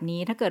รูปแบบนี้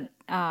ถ้าเกิด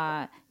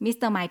มิส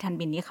เตอร์ไมทัน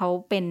บินนี้เขา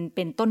เ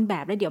ป็นต้นแบ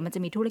บแล้วเดี๋ยวมันจ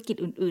ะมีธุรกิจ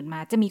อื่นๆมา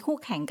จะมีคู่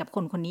แข่งกับ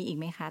คนนี้อีก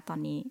ไหมคะตอ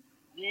นนี้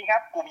ดีครั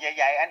บกลุ่มใ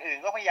หญ่ๆอันอื่น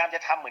ก็พยายามจะ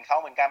ทำเหมือนเขา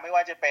เหมือนกันไม่ว่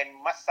าจะเป็น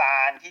มัสซา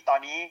นที่ตอน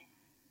นี้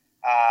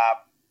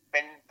เ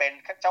ป็น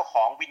เจ้าข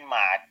องวินม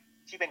าร์ท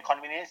ที่เป็น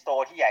convenience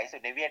store ที่ใหญ่ที่สุ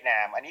ดในเวียดนา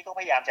มอันนี้ก็พ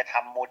ยายามจะท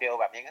ำโมเดล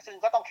แบบนี้ซึ่ง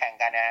ก็ต้องแข่ง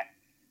กันนะ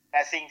แ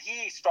ต่สิ่งที่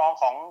strong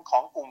ขอ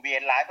งกลุ่ม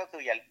VN Live ก็คื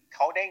อเข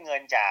าได้เงิ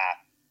นจาก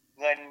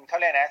เงินเขา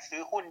เรียกนะซื้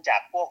อหุ้นจา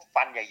กพวก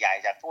ฟันใหญ่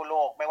ๆจากทั่วโล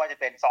กไม่ว่าจะ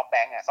เป็นซอฟต์แบ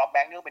งก์ซอฟต์แบ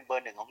งก์นี่ก็เป็นเบอ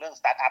ร์1ของเรื่อง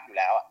สตาร์ทอัพอยู่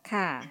แล้ว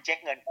อินเจค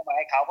เงินเข้ามาใ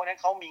ห้เขาเพราะนั้น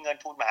เขามีเงิน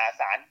ทุนมหา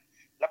ศาล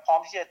และพร้อม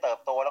ที่จะเติบ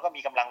โตแล้วก็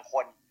มีกำลังค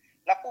น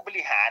และผู้บ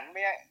ริหาร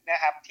น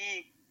ะครับที่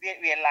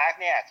VN Live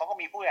เนี่ยเขาก็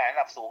มีผู้บริหารระ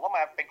ดับสูงก็ม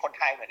าเป็นคน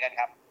ไทยเหมือนกัน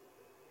ครับ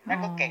นั่น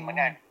ก็เก่งเหมือน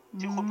กัน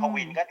ชื่อคุณพ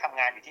วินก็ทำ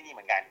งานอยู่ที่นี่เห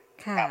มือนกัน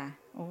ค่ะ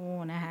โอ้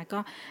นะคะก็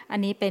อัน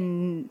นี้เป็น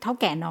เท่า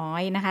แก่น้อ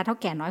ยนะคะเท่า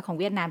แก่น้อยของ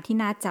เวียดนามที่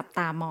น่าจับต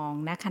ามอง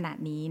ณขณะ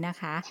นี้นะ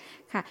คะ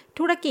ค่ะ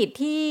ธุรกิจ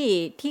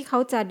ที่เขา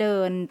จะเดิ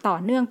นต่อ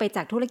เนื่องไปจ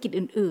ากธุรกิจ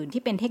อื่นๆ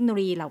ที่เป็นเทคโนโล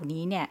ยีเหล่า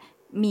นี้เนี่ย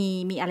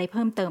มีอะไรเ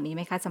พิ่มเติมอีกไห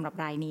มคะสำหรับ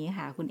รายนี้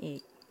ค่ะคุณเอ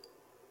ก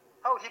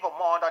เท่าที่ผม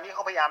มองตอนนี้เข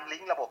าพยายามลิ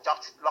งก์ระบบ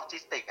โลจิ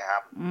สติกครั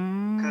บ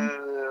คือ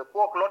พ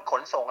วกรถข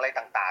นส่งอะไร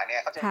ต่างๆเนี่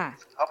ย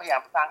เขาพยายา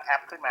มสร้างแอ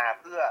ปขึ้นมา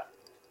เ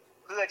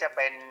พื่อจะเ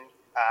ป็น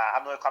อ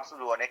ำนวยความสะ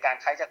ดวกในการ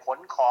ใครจะขน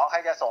ของใคร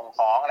จะส่งข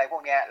องอะไรพว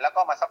กนี้แล้ว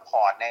ก็มาซัพพ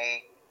อร์ต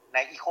ใน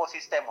อีโค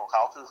ซิสเต็มของเข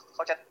าคือเข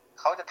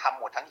าจะทำ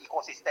หมดทั้งอีโค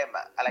ซิสเต็ม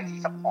อะไรที่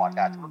ซัพพอร์ต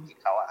กับธุรกิจ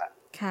เขา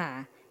ค่ะ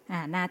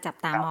น่าจับ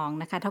ตามอง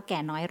นะคะเท่าแก่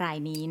น้อยราย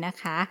นี้นะ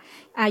คะ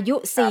อายุ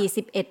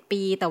41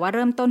ปีแต่ว่าเ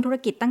ริ่มต้นธุร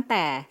กิจตั้งแ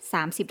ต่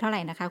30เท่าไห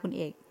ร่นะคะคุณ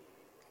เอก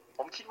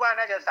ผมคิดว่า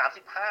น่าจะ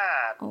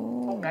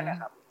35พวกนั้นนะ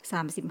ครับ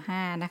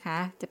35นะคะ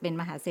จะเป็น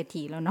มหาเศรษ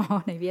ฐีแล้วเนาะ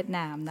ในเวียดน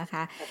ามนะค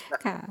ะ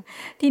ค่ะ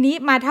ทีนี้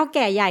มาเท่าแ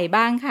ก่ใหญ่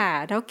บ้างค่ะ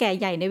เท่าแก่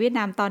ใหญ่ในเวียดน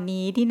ามตอน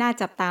นี้ที่น่า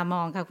จับตาม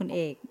องค่ะคุณเอ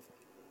ก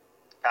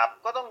ครับ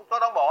ก็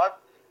ต้องบอกว่า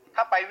ถ้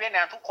าไปเวียดน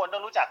ามทุกคนต้อ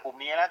งรู้จักกลุ่ม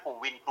นี้นะกลุ่ม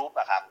วินกรุ๊ป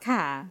อะครับค่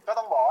ะก็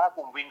ต้องบอกว่าก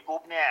ลุ่มวินกรุ๊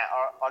ปเนี่ยอ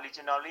อริ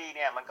จินอลลี่เ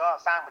นี่ยมันก็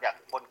สร้างมาจาก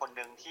คน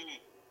นึงที่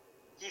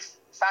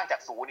สร้างจา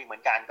กศูนย์อีกเหมื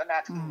อนกันก็น่า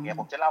ทึ่งเนี่ย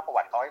ผมจะเล่าประ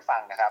วัติเขาให้ฟั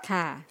งนะครับ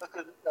ก็คื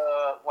อ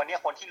วันนี้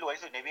คนที่รวย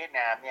ที่สุดในเวียดน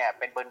ามเนี่ย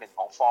เป็นเบอร์1ข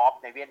องฟอร์บ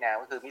ในเวียดนาม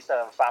ก็คือมิสเตอ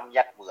ร์ฟาร์ม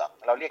ยัดเบือง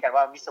เราเรียกกัน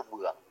ว่ามิสเตอร์เ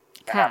บือง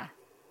นะครับ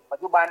ปัจ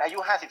จุบันอายุ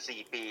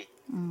54ปี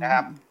นะค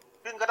รับ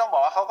ซึ่งก็ต้องบอ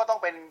กว่าเขาก็ต้อง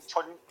เป็นช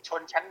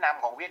นชั้นน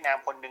ำของเวียดนาม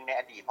คนหนึ่งใน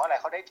อดีตเพราะอะไร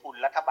เขาได้ทุน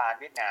รัฐบาล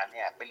เวียดนามเ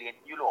นี่ยไปเรียน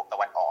ยุโรปตะ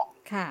วันออก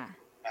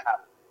นะครับ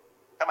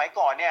สมัย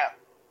ก่อนเนี่ย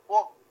พว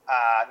ก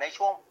ใน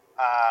ช่วง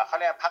เขา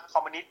เรียกพรรคค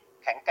อมมิวนิสต์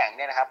แข็งแกร่งเ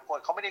นี่ยนะครับคน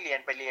เขาไม่ได้เรียน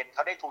เข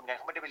าได้ทุนกันเ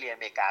ขาไม่ได้ไปเรียนอ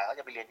เมริกาเขา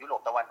จะไปเรียนยุโร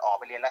ปตะวันออก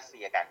ไปเรียนรัสเ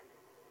ซียกัน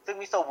ซึ่ง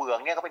มิสเตอร์เวือง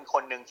เนี่ยก็เป็นค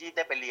นหนึ่งที่ไ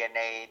ด้ไปเรียน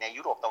ใน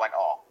ยุโรปตะวัน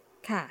ออก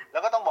แล้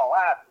วก็ต้องบอก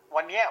ว่า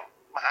วันนี้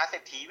มหาเศร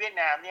ษฐีเวียด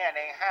นามเนี่ยใ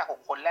น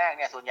 5-6 คนแรกเ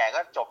นี่ยส่วนใหญ่ก็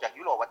จบจาก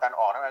ยุโรปตะวัน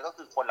ออกทั้งนั้นก็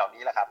คือคนเหล่า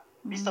นี้แหละครับ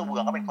มิสเตอร์เวิ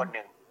ร์งก็เป็นคนห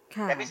นึ่ง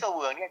แต่มิสเตอร์เ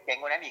วิร์งเนี่ยเจ๋ง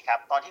กว่านั้นอีกครับ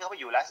ตอนที่เขาไป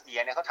อยู่รัสเซีย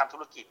เนี่ยเขาทำธุ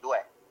รกิจด้วย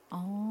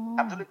ท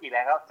ำธุรกิจแ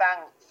ล้วเขาส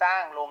ร้า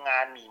งโรงงา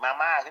นหมี่มา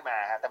ม่าขึ้นมา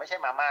ครับแต่ไม่ใช่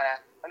มาม่านะ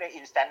เขาเรียก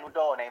instant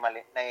noodle ใ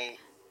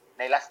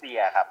นรัสเซีย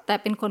ครับแต่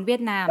เป็นคนเวีย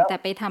ดนามแต่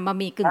ไปทำบะ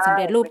หมี่กึ่งสำเ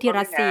ร็จรูปที่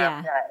รัสเซีย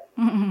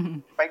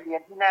ไปเรีย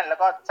นที่นั่นแล้ว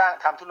ก็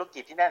ทำธุรกิ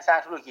จที่นั่นสร้าง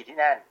ธุรกิจที่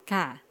นั่น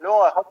ค่ะแล้ว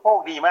เขาโชค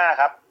ดีมาก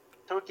ครับ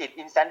ธุรกิจ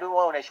instant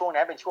noodle ในช่วง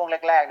นั้นเป็นช่วง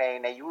แรกๆ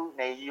ใ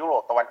นยุโร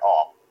ปตะวันออ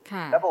ก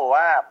แล้วบอก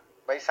ว่า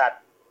บริษัท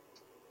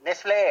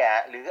Nestle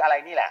หรืออะไร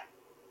นี่แหละ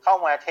เข้า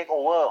มาเทคโอ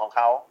เวอร์ของเข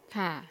า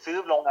ซื้อ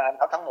โรงงานเ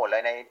ขาทั้งหมดเล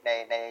ย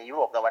ในยุโ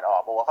รปตะวันออ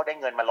กบอกว่าเขาได้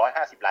เงินมา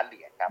150 ล้านเห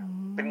รียญครับ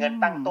เป็นเงิน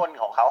ตั้งต้น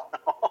ของเขา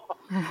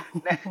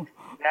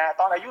นะ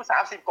ตอนอายุ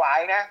30กว่าเ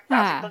องนะ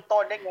30ต้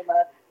นๆได้เงินมา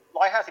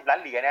150 ล้าน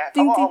เหรียญนะเข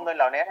าก็เอาเงิน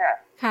เหล่านี้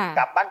ก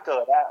ลับบ้านเกิ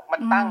ด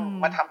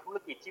มาทำธุร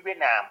กิจที่เวียด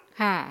นาม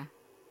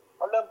เข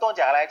าเริ่มต้น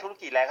จากอะไรธุร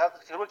กิจอะไรเขา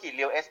ธุรกิจ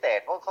real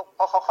estate เพรา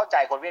ะเขาเข้าใจ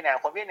คนเวียด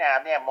นาม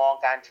เนี่ยมอง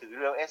การถือ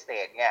real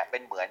estate เนี่ยเป็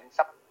นเหมือ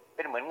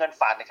นเงิน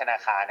ฝากในธนา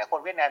คารนะค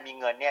นเวียดนามมี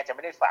เงินเนี่ยจะไ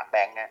ม่ได้ฝากแบ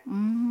งก์นะ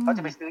เขาจ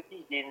ะไปซื้อ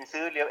ที่ดิน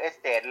ซื้อ real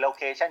estate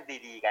location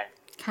ดีๆกัน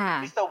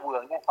มิสเตอร์เวิ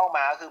ร์งเนี่ยเข้าม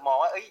าก็คือมอง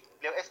ว่า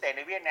real estate ใ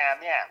นเวียดนาม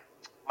เนี่ย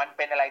มันเ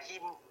ป็นอะไรที่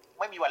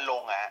ไม่มีวันล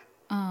ง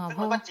ซึ่ง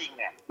มันก็จริง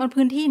เนี่ยมัน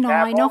พื้นที่น้อ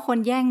ยเนาะคน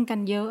แย่งกัน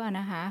เยอะ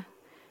นะคะ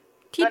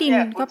ที่ดิน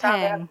ก็แพ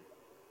ง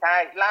ใช่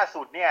ล่า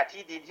สุดเนี่ย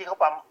ที่ดินที่เขา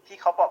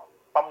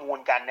ประมูล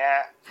กันน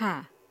ะ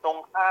ตรง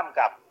ข้าม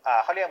กับ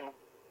เขาเรียก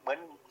เหมือน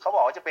เขาบ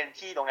อกว่าจะเป็น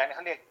ที่ตรงนั้นเข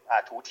าเรียก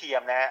ถูเทีย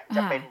มนะฮะจ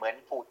ะเป็นเหมือน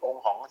ผูตรง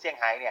ของเซี่ยง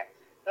ไฮ้เนี่ย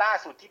ล่า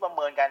สุดที่ประ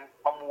มูล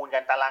กั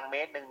นตารางเม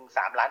ตรนึง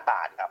3 ล้านบ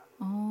าทครับ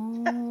โอ้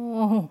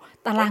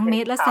ตารางเม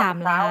ตรละ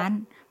3 ล้าน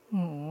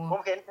ผม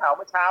เห็นข่าวเ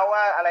มื่อเช้าว่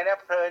าอะไรนะ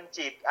เพลิน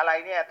จิตอะไร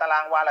เนี่ยตารา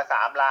งวาละ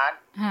3 ล้าน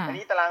อัน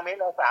นี้ตารางเมตร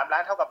ละ3 ล้า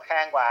นเท่ากับแพ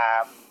งกว่า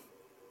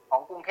ขอ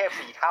งกรุงเทพ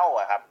4 เท่า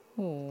ครับโ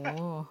อ้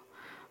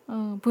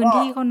พื้น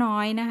ที่เขาน้อ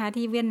ยนะคะ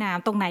ที่เวียดนาม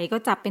ตรงไหนก็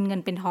จับเป็นเงิ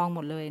นเป็นทองหม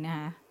ดเลยนะค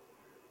ะ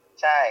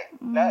ใช่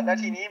แล้ว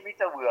ทีนี้มิสเ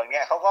ตอร์เวิร์งเ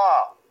นี่ยเขาก็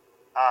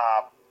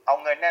เอา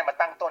เงินเนี่ยมา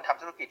ตั้งต้นท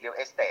ำธุรกิจ real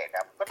estate ค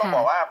รับก็ต้องบ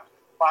อกว่า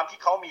ความที่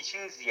เขามี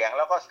ชื่อเสียงแ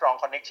ล้วก็ strong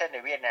connection ใน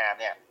เวียดนาม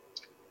เนี่ย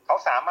เขา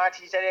สามารถ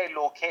ที่จะได้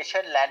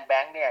location land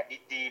bank เนี่ย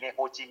ดีๆในโฮ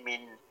จิมิ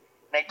นห์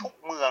ในทุก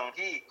เมือง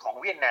ที่ของ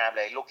เวียดนามเ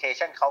ลย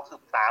location เขาคือ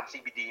ตาม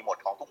CBD หมด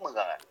ของทุกเมื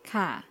อง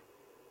ค่ะ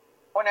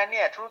เพราะนั้นเ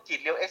นี่ยธุรกิจ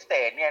real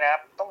estate เนี่ยนะครั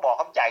บต้องบอกเ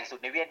ขาใหญ่สุด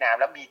ในเวียดนาม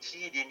แล้วมี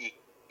ที่ดินอีก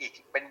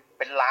เ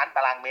ป็นล้านต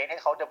ารางเมตรให้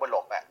เขา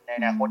developใน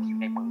อนาคตที่อ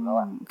ยู่ในมือเขา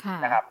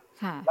นะครับ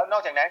แล้วนอ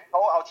กจากนั้นเขา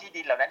เอาที่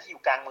ดินเหล่านั้นที่อ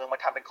ยู่กลางเมืองมา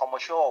ทำเป็น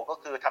commercial ก็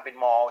คือทำเป็น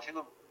มอลล์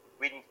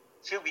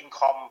ชื่อวินค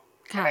อม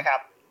ใช่ไหมครับ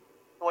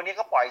ตัวนี้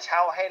ก็ปล่อยเช่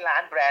าให้ร้า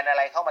นแบรนด์อะไ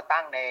รเข้ามา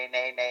ตั้ง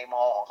ในม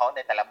อลล์ของเขาใน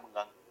แต่ละเมือ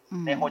ง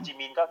ในโฮจิ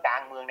มินห์ก็กลา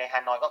งเมืองในฮา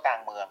นอยก็กลา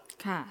งเมือง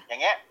อย่า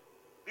งเงี้ย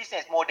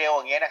business model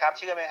อย่างเงี้ยนะครับเ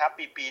ชื่อไหมครับ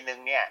ปีนึง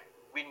เนี่ย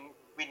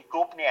วินก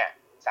รุ๊ปเนี่ย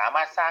สาม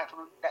ารถสร้าง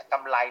ก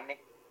ำไร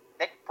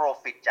net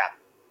profit จาก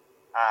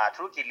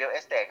ธุรกิจ real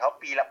estate เขา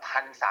ปีละ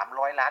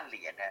 1,300 ล้านเห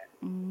รียญนะ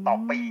ต่อ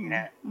ปีน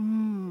ะ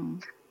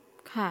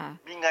ค่ะ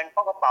มีเงินเข้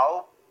ากระเป๋า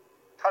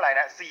เท่าไหร่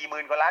นะ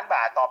 40,000 กว่าล้านบ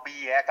าทต่อปี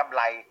นะกำไ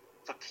ร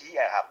สุทธิ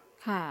ครับ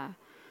ค่ะ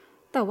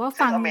แต่ว่า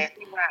ฟัง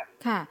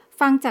ค่ะ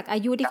ฟังจากอา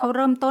ยุที่เขาเ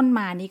ริ่มต้น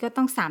มานี่ก็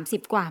ต้อง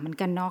30กว่าเหมือน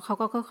กันเนาะเขา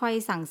ก็ค่อย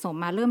ๆสั่งสม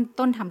มาเริ่ม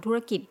ต้นทำธุร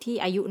กิจที่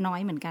อายุน้อย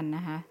เหมือนกันน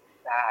ะคะ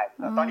ใช่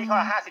ตอนนี้เขา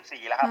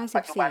54แล้วครับ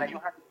ปัจจุบันอายุ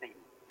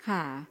54ค่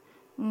ะ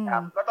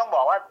ก็ต้องบ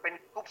อกว่าเป็น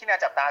กลุ่มที่น่า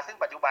จับตาซึ่ง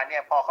ปัจจุบันเนี่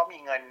ยพอเขามี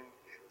เงิน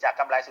จาก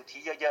กำไรสุทธิ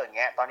เยอะๆอย่างเ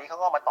งี้ยตอนนี้เขา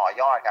ก็มาต่อ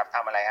ยอดครับท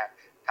ำอะไรฮะ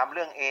ทำเ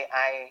รื่อง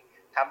AI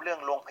ทำเรื่อง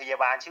โรงพยา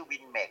บาลชื่อวิ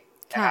นเมก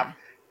นะครับ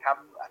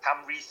ท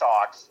ำรีสอ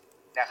ร์ท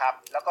นะครับ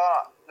แล้วก็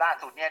ล่า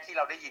สุดเนี่ยที่เ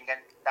ราได้ยินกัน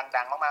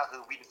ดังๆมากๆคื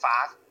อวินฟา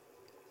ส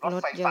รถ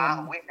ไฟฟ้าข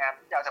องเวียดนาม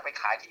ที่เราจะไป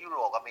ขายที่ยุโร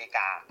ปอเมริก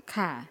า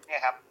เนี่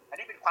ยครับอัน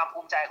นี้เป็นความภู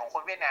มิใจของค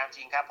นเวียดนามจ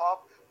ริงครับเพราะ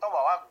ต้องบ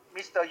อกว่า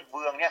มิสเตอร์เ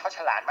วิร์งเนี่ยเขาฉ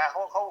ลาดมากเ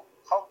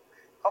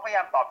ขาพยาย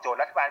ามตอบโจทย์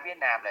รัฐบาลเวียด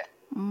นามเลย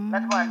รั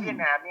ฐบาลเวียด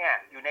นามเนี่ย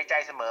อยู่ในใจ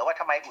เสมอว่า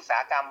ทำไมอุตสา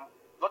หกรรม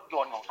รถย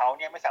นต์ของเขา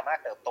เนี่ยไม่สามารถ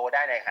เติบโตไ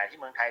ด้ในขณะที่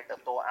เมืองไทยเติ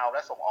บโตเอาแล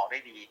ะส่งออกได้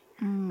ดี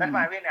รัฐบ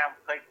าลเวียดนาม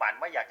เคยฝัน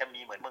ว่าอยากจะ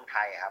มีเหมือนเมืองไท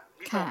ยครับ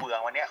มิสเตอร์เวิร์ง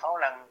วันนี้เขาก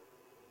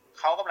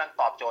ำลัง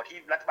ตอบโจทย์ที่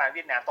รัฐบาลเ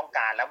วียดนามต้องก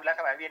ารแล้วรั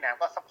ฐบาลเวียดนาม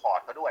ก็ซัพพอร์ต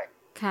เขาด้วย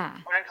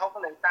เพราะฉะนั้นเขาก็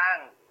เลยตั้ง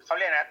เขาเ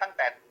รียกนะตั้งแ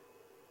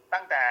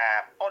ต่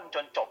ต้นจ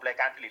นจบเลย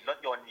การผลิตรถ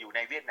ยนต์อยู่ใน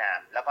เวียดนาม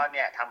แล้วก็เ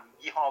นี่ยท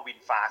ำยี่ห้อวิน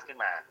ฟาสขึ้น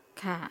มา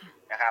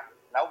นะครับ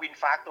แล้ววิน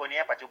ฟาสตัวนี้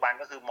ปัจจุบัน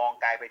ก็คือมอง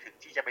ไกลไปถึง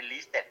ที่จะเป็น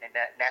listed ใน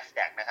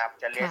NASDAQ นะครับ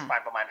จะ raise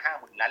fund ประมาณ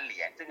 50,000 ล้านเหรี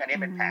ยญซึ่งอันนี้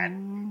เป็นแผน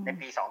ใน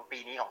ปี2 ปี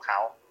นี้ของเขา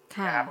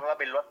นะครับเพราะว่า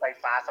เป็นรถไฟ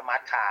ฟ้าสมา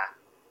ร์ทคาร์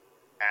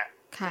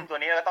ซึ่งตัว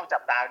นี้เราก็ต้องจั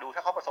บตาดูถ้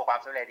าเขาประสบควา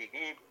มสำเร็จอีก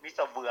นี่มิสเต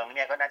อร์เวิร์งเ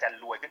นี่ยก็น่าจะ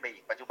รวยขึ้นไปอี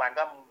กปัจจุบัน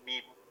ก็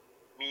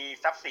มี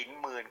ทรัพย์สิน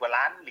10,000 กว่า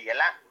ล้านเหรียญ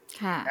ละ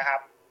นะครั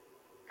บ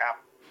ครับ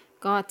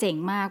ก็เจ๋ง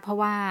มากเพราะ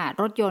ว่า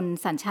รถยนต์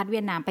สัญชาติเวี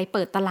ยดนามไปเ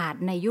ปิดตลาด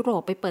ในยุโร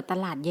ปไปเปิดต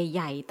ลาดใ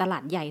หญ่ๆตลา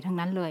ดใหญ่ทั้ง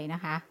นั้นเลยน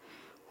ะคะ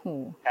โ โห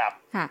ครับ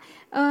ค่ะ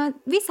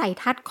วิสัย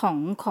ทัศน์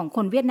ของค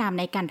นเวียดนาม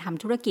ในการท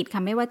ำธุรกิจค่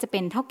ะไม่ว่าจะเป็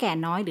นเฒ่าแก่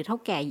น้อยหรือเฒ่า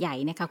แก่ใหญ่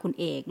นะคะคุณ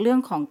เอกเรื่อง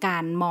ของกา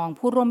รมอง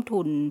ผู้ร่วม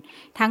ทุน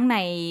ทั้งใน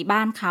บ้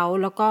านเขา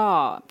แล้วก็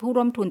ผู้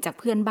ร่วมทุนจาก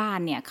เพื่อนบ้าน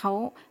เนี่ยเ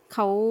ข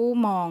า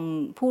มอง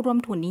ผู้ร่วม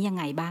ทุนนี้ยัง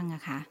ไงบ้างอ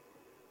ะคะ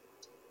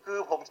คือ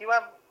ผมคิดว่า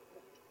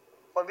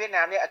คนเวียดน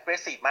ามเนี่ย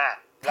aggressive มาก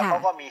แล้วเขา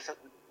ก็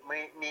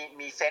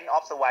มี sense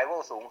of survival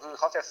สูงคือ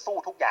เขาจะสู้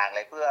ทุกอย่างเ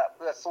ลยเ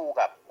พื่อสู้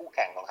กับคู่แ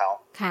ข่งของเขา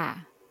ค่ะ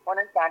เพราะ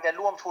นั้นการจะ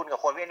ร่วมทุนกับ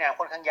คนเวียดนาม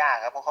ค่อนข้างยาก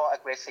ครับเพราะเขา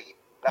aggressive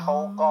แล้วเขา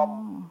ก็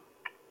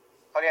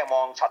เขาเรียกม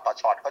องช็อตต่อ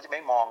ช็อตเขาจะไ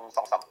ม่มอง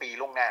 2-3 ปี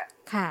ล่วงหน้า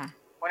ค่ะ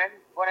เพราะ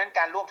นั้น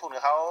การร่วมทุนกั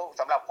บเขา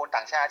สำหรับคนต่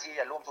างชาติที่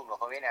จะร่วมทุนกับ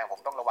คนเวียดนามผม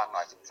ต้องระวังหน่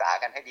อยศึกษา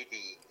กันให้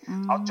ดี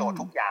ๆเอาโจทย์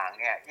ทุกอย่าง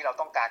เนี่ยที่เรา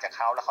ต้องการจากเ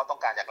ขาแล้วเขาต้อ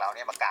งการจากเราเ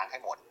นี่ยมากางให้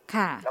หมด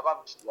แล้วก็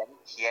เ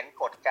ขียน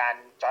กฎการ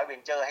joint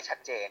venture ให้ชัด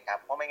เจนครับ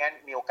เพราะไม่งั้น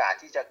มีโอกาส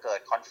ที่จะเกิด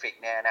conflict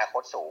ในอนาค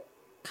ตสูง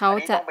อัน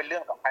นี้ต้องเป็นเรื่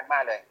องสำคัญมา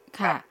กเลย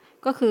ค่ะ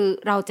ก็คือ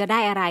เราจะได้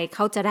อะไรเข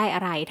าจะได้อ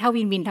ะไรถ้า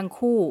วินวินทั้ง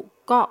คู่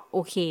ก็โอ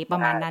เคประ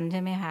มาณนั้นใ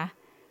ช่ไหมคะ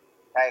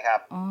ใช่ครับ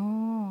อ๋อ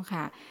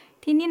ค่ะ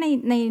ที่นี่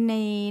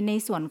ใน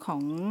ส่วนขอ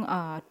ง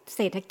เ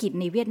ศรษฐกิจ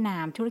ในเวียดนา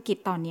มธุรกิจ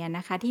ตอนนี้น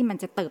ะคะที่มัน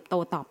จะเติบโต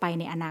ต่อไป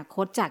ในอนาค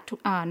ตจาก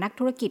นัก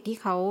ธุรกิจที่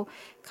เข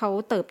า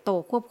เติบโต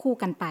ควบคู่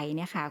กันไปเ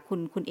นี่ยค่ะ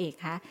คุณเอก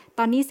คะต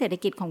อนนี้เศรษฐ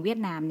กิจของเวียด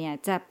นามเนี่ย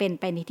จะเป็น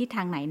ไปในทิศท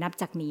างไหนนับ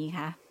จากนี้ค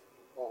ะ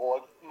โอ้โห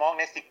มอง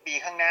ใน10 ปี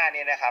ข้างหน้าเ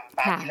นี่ยนะครับ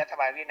ตามที่รัฐ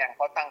บาลเวียดนามเข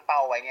าตั้งเป้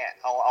าไว้เนี่ย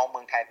เอาเมื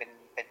องไทยเ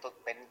ป็นตัว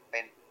เป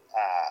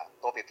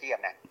รียบเทียบ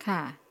นะ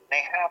ใน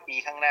5 ปี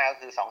ข้างหน้าก็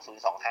คือ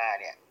2025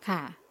เนี่ย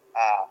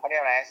เขาเรีย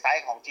กอะไรไซ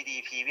ส์ของ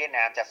GDP เวียดน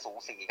ามจะสูง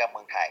สีกับเ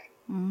มืองไทย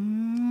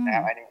นะค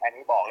รับอัน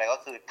นี้บอกเลยก็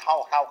คือเท่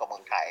ากับเมื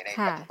องไทยใน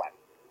ปัจจุบัน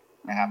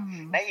นะครับ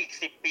ในอีก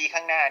10 ปีข้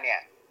างหน้าเนี่ย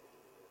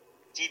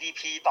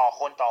GDP ต่อ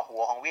คนต่อหั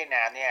วของเวียดน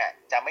ามเนี่ย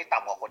จะไม่ต่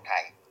ำกว่าคนไท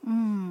ย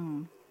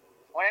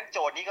เพราะฉะนั้นโจ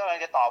ทย์นี้ก็กำลัง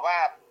จะตอบว่า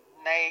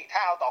ถ้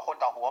าเอาต่อคน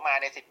ต่อหัวมา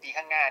ใน10 ปี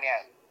ข้างหน้าเนี่ย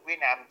เวียด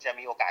นามจะ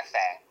มีโอกาสแซ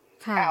ง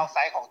ถ้าเอาไซ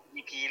ส์ของ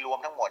GDP รวม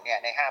ทั้งหมดเนี่ย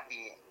ใน5 ปี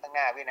ข้างห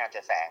น้าเวียดนามจ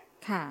ะแซง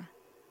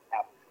ค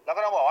รับแล้ว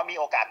ก็ต้องบอกว่ามี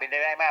โอกาสเป็นไป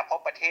ได้มากเพรา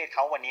ะประเทศเข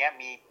าวันนี้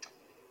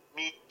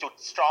มีจุด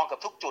สตรองกับ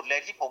ทุกจุดเล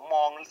ยที่ผมม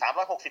อง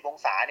360อง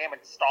ศาเนี่ยมัน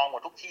สตรองหม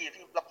ดทุกที่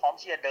ที่พร้อม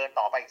ที่จะเดิน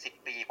ต่อไปอีก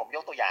10 ปีผมย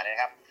กตัวอย่างเลยน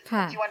ะครับผ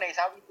มคิดว่าในเซ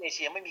าท์อีสต์เอเ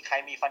ชียไม่มีใคร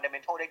มีฟันดัมเม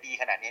นทัลได้ดี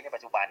ขนาดนี้ในปั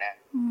จจุบันนะ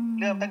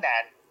เริ่มตั้งแต่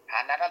ฐ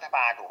านะรัฐบ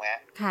าลถูกไหม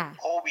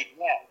โควิด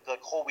เนี่ยเกิด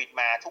โควิด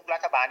มาทุกรั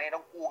ฐบาลเนี่ยต้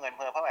องกู้เงินเ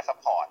พื่อมาซัพ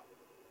พอร์ต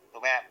ถู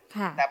กไหม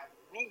แต่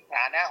นี่ฐ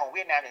านะของเ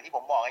วียดนามอย่างที่ผ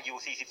มบอกอ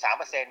ยู่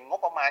 43% งบ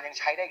ประมาณยัง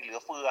ใช้ได้เหลือ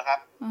เฟือครับ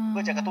เพื่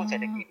อจะกระตุ้นเศร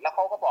ษฐกิจแล้วเข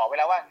าก็บอกไว้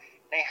แล้วว่า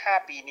ใน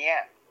5 ปีนี้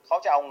เขา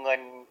จะเอาเงิ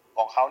นข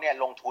องเขาเนี่ย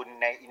ลงทุน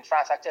ในอินฟรา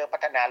สตรัคเจอร์พั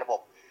ฒนาระบบ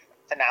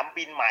สนาม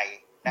บินใหม่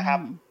นะครับ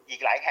อี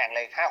กหลายแห่งเ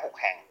ลย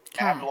 5-6 แห่งน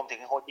ะครับรวมถึ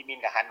งโฮจิมิน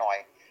ห์กับฮานอย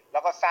แล้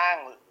วก็สร้าง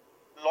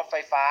รถไฟ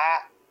ฟ้า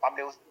ความเ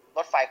ร็วร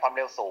ถไฟความเ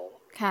ร็วสูง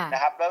น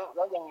ะครับแ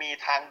ล้วยังมี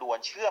ทางด่วน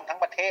เชื่อมทั้ง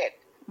ประเทศ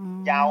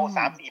ยาว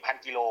 3-4 พัน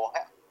กิโล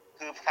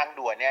คือทาง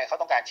ด่วนเนี่ยเขา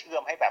ต้องการเชื่อ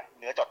มให้แบบเ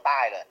หนือจดใต้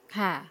เลย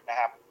นะ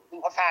ครับซึ่ง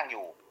เขาสร้างอ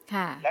ยู่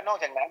แล้วนอก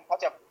จากนั้นเขา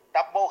จะ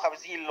ดับเบิลแคปา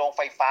ซิตี้โรงไ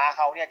ฟฟ้าเ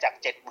ขาเนี่ยจาก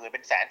 70,000 เป็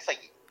น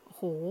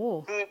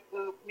 140,000คือ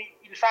มี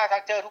อินฟราสตรั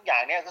คเจอร์ทุกอย่า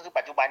งเนี่ยก็คือ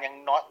ปัจจุบันยัง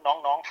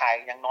น้องไทย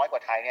ยังน้อยกว่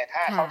าไทยเนี่ยถ้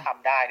าเขาท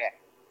ำได้เนี่ย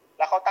แ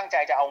ล้วเขาตั้งใจ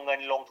จะเอาเงิน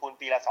ลงทุน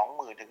ปีละ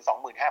 20,000 ถึง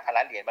 25,000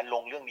 ล้านเหรียญมันล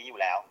งเรื่องนี้อยู่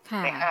แล้ว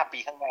ใน5 ปี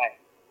ข้างหน้า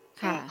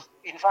คือ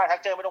อินฟราสตรั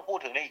คเจอร์ไม่ต้องพูด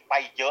ถึงเลยไป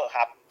เยอะค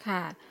รับ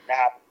นะ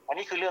ครับอัน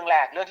นี้คือเรื่องแร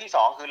กเรื่องที่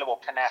2คือระบบ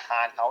ธนาค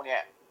ารเขาเนี่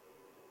ย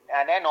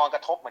แน่นอนกร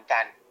ะทบเหมือนกั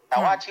นแต่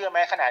ว่าเชื่อไหม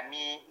ขนาด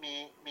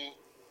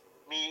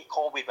มีโค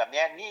วิดแบบ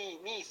นี้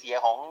นี่เสีย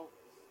ของ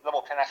ระบ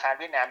บธนาคาร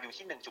เวียดนามอยู่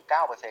ที่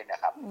 1.9% น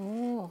ะครับ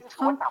เข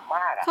าต่ำม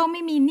ากเขาไ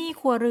ม่มีหนี้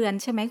ครัวเรือน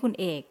ใช่ไหมคุณ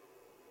เอก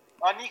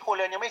หนี้ครัวเ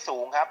รือนยังไม่สู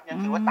งครับยัง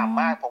ถือว่าต่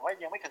ำมากผมว่า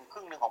ยังไม่ถึงค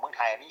รึ่งนึงของเมืองไ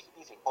ทย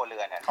นี่สินครัวเรื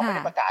อนเขาไม่ไ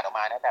ด้ประกาศออก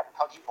มานะแต่เ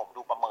ท่าที่ผม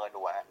ดูประเมิน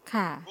ดู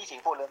นี่สิน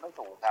ครัวเรือนไม่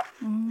สูงครับ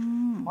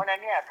เพราะนั้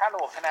นเนี่ยถ้าระ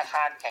บบธนาค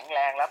ารแข็งแร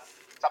งแล้ว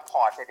ซัพพ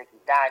อร์ตเศรษฐกิ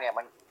จได้เนี่ย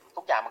มัน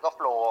ทุกอย่างมันก็โฟ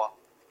ลว์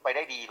ไปไ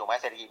ด้ดีถูกไหม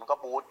เศรษฐกิจมันก็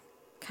บูสต์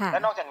แล้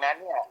วนอกจากนั้น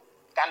เนี่ย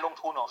การลง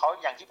ทุนของเขา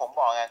อย่างที่ผม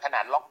บอกขนา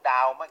ดล็อกดา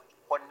วน์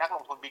คนนักล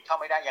งทุนบินเข้า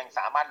ไม่ได้ยังส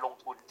ามารถลง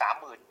ทุน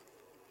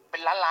 30,000 เป็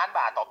นล้านบ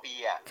าทต่อปี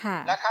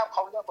แล้วถ้าเข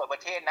าเลือกเปิดปร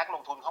ะเทศนักล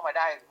งทุนเข้ามาไ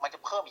ด้มันจะ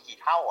เพิ่มอีกกี่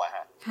เท่า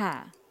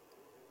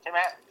ใช่ไหม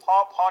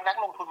พอนัก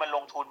ลงทุนมันล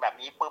งทุนแบบ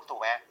นี้ปุ๊บถูก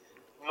ไหม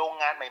โรง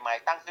งานใหม่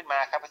ๆตั้งขึ้นมา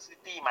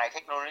capacity ใหม่เท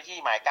คโนโลยี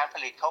ใหม่การผ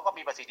ลิตเขาก็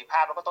มีประสิทธิภา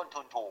พแล้วก็ต้น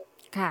ทุนถูก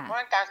เพราะฉะ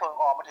นั้นการส่ง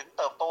ออกมันถึง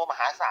เติบโตม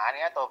หาศาลเ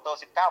นี่ยเติบโต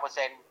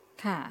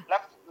 19%แล้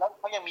ว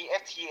เขายังมี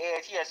FTA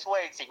ที่จะช่วย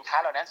สินค้า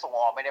เหล่านั้นส่ง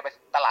ออกไปใน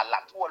ตลาดหลั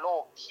กทั่วโล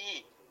ก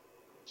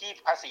ที่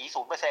ภาษี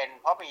 0%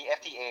 เพราะมี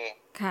FTA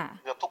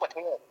เกือบทุกประเท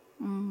ศ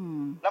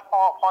แล้ว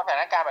พอสถา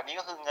นการณ์แบบนี้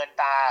ก็คือเงิน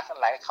ตา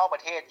ไหลเข้าปร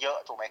ะเทศเยอะ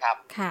ถูกไหมครับ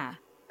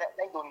ไ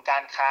ด้ดุลกา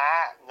รค้า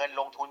เงิน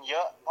ลงทุนเย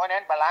อะเพราะนั้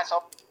น balance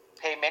of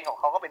payment ของ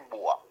เขาก็เป็นบ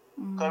วก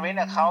current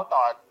account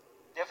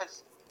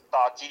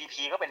ต่อ GDP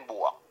ก็เป็นบ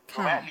วกถู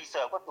กไหม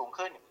reserve ก็สูง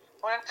ขึ้นเ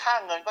พราะฉะนั้นค่า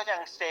เงินก็ยัง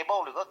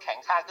stable หรือก็แข็ง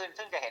ค่าขึ้น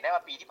ซึ่งจะเห็นได้ว่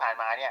าปีที่ผ่าน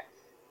มาเนี่ย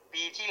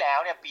ปีที่แล้ว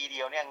เนี่ยปีเดี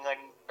ยวเนี่ยเ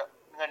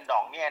งินด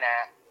องเนี่ยนะ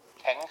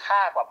แข็งค่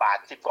ากว่าบาท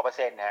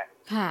10%นะ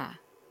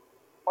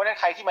เพราะฉะนั้น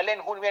ใครที่มาเล่น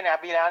หุ้นเวียดนาม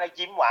ปีแล้วนะ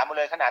ยิ้มหวานหมด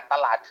เลยขนาดต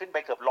ลาดขึ้นไป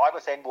เกือบ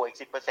 100% บวกอีก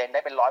 10% ได้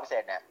เป็น 100%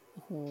 นะโ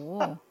อ้โห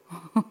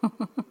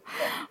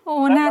โอ้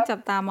น่าจับ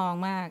ตามอง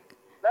มาก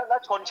แล้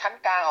วชนชั้น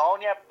กลางของเขา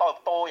เนี่ยเติบ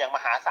โตอย่างม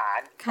หาศา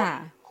ล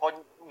คน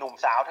หนุ่ม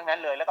สาวทั้งนั้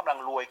นเลยแล้วกำลัง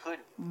รวยขึ้น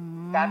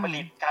การผ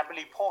ลิตการบ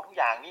ริโภคทุก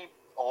อย่างนี่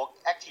โอ้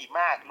แอคทีฟ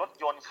มากรถ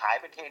ยนต์ขาย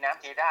เป็นเทน้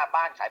ำเทท่า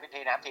บ้านขายเป็นเท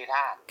น้ำเท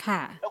ท่า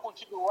แล้วคุณ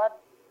คิดดูว่า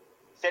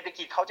เศรษฐ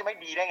กิจเขาจะไม่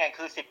ดีได้ไง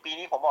คือ10ปี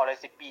นี้ผมบอกเลย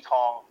10ปีท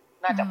อง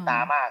น่าจับตา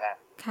มากอ่ะ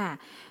ค่ะ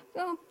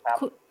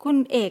คุณ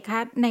เอกค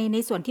ะใน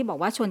ส่วนที่บอก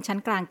ว่าชนชั้น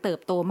กลางเติบ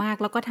โตมาก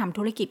แล้วก็ทำ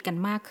ธุรกิจกัน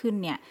มากขึ้น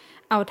เนี่ย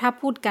เอาถ้า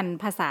พูดกัน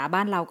ภาษาบ้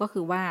านเราก็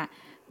คือว่า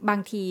บา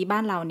งทีบ้า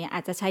นเราเนี่ยอ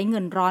าจจะใช้เงิ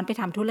นร้อนไป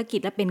ทำธุรกิจ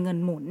และเป็นเงิน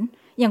หมุน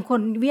อย่างค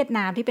นเวียดน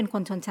ามที่เป็นค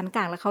นชนชั้นก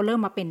ลางแล้วเขาเริ่ม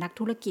มาเป็นนัก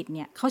ธุรกิจเ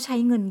นี่ยเขาใช้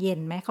เงินเย็น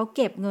ไหมเขาเ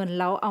ก็บเงิน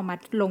แล้วเอามา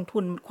ลงทุ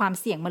นความ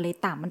เสี่ยงมันเลย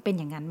ต่ำมันเป็น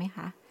อย่างนั้นไหมค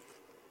ะ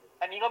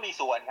อันนี้ก็มี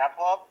ส่วนครับเพ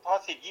ราะ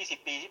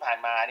10-20 ปีที่ผ่าน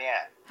มาเนี่ย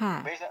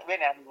เวีย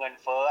ดนามมีเงิน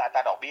เฟ้ออัตร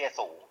าดอกเบี้ย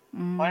สูง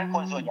เพราะฉะนั้นค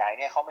นส่วนใหญ่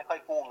เนี่ยเขาไม่ค่อย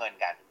กู้เงิน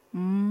กัน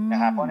นะ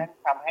ครับเพราะฉะนั้น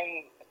ทำให้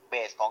เบ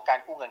สของการ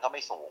กู้เงินเขาไ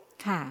ม่สูง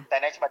แต่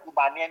ในปัจจุ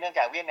บันเนี่ยเนื่องจ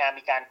ากเวียดนาม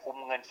มีการคุม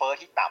เงินเฟ้อ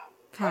ที่ต่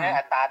ำเพราะฉะนั้น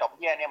อัตราดอกเ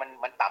บี้ยเนี่ย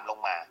มันต่ำลง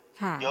มา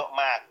เยอะ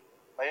มาก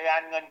ปริมา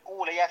ณเงินกู้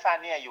ระยะสั้น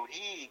เนี่ยอยู่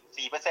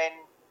ที่ 4%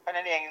 เพราะ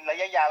นั้นเองระ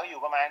ยะยาวก็อ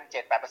ยู่ประมาณ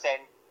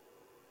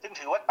 7-8%ซึ่ง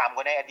ถือว่าต่ำก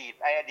ว่าในอ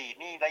ดีต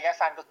นี่ระยะ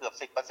สั้นก็เกือบ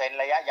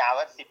 10% ระยะยาว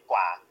ก็10 ก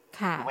ว่า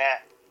ถูกไหม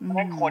เพราะฉะ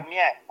นั้นคนเ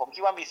นี่ยผมคิ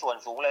ดว่ามีส่วน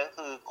สูงเลยก็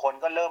คือคน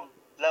ก็เริ่ม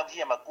ที่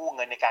จะมากู้เ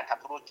งินในการท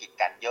ำธุรกิจ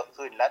กันเยอะ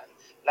ขึ้น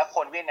แล้วค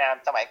นเวียดนาม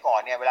สมัยก่อน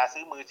เนี่ยเวลา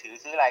ซื้อมือถือ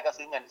ซื้ออะไรก็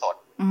ซื้อเงินสด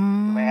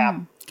ถูกไหมครับ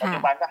ปัจจุ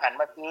บันก็หัน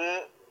มาซื้อ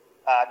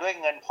ด้วย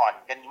เงินผ่อน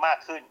กันมาก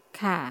ขึ้น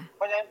เพ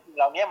ราะฉะนั้นเ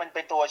หล่านี้มันเ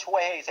ป็นตัวช่ว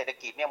ยให้เศรษฐ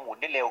กิจเนี่ยหมุน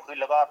ได้เร็วขึ้น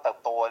แล้วก็เติบ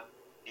โต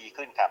ดี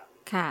ขึ้นครับ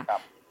ค่ะ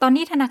ตอน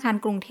นี้ธนาคาร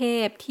กรุงเท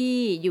พที่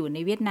อยู่ใน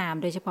เวียดนาม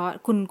โดยเฉพาะ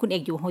คุณเอ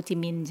กอยู่โฮจิ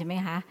มินห์ใช่ไหม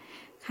คะ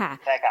ค่ะ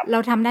ใช่ครับเรา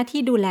ทำหน้า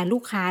ที่ดูแลลู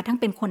กค้าทั้ง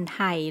เป็นคนไ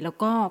ทยแล้ว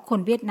ก็คน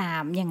เวียดนา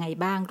มยังไง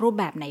บ้างรูป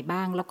แบบไหนบ้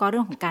างแล้วก็เรื่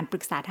องของการปรึ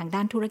กษาทางด้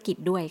านธุรกิจ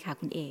ด้วยค่ะ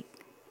คุณเอก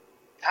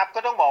ครับก็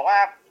ต้องบอกว่า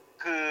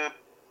คือ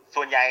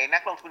ส่วนใหญ่นั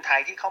กลงทุนไทย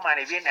ที่เข้ามาใ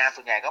นเวียดนาม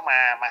ส่วนใหญ่ก็ม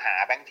าหา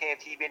แบงก์เทพ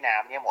ที่เวียดนา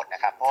มเนี่ยหมดน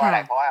ะครับเพราะอะไร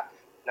เพราะว่า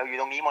เราอยู่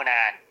ตรงนี้มาน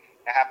าน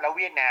นะครับแล้ว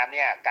เวียดนามเ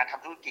นี่ยการท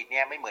ำธุรกิจเ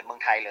นี่ยไม่เหมือนเมือ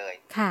งไทยเลย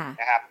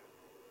นะครับ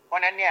เพรา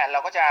ะนั้นเนี่ยเรา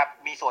ก็จะ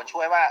มีส่วนช่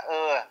วยว่า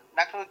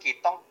นักธุรกิจ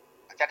ต้อง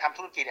จะทำ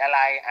ธุรกิจอะไร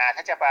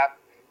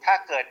ถ้า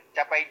เกิดจ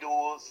ะไปดู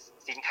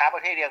สินค้าปร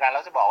ะเภทเดียวกันเร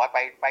าจะบอกว่า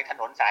ไปถ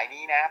นนสาย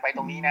นี้นะไปต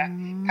รงนี้นะ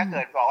ถ้าเ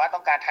กิดบอกว่าต้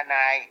องการทน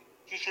าย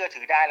ที่เชื่อ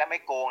ถือได้และไม่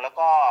โกงแล้ว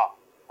ก็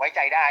ไว้ใจ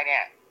ได้เนี่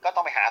ยก็ต้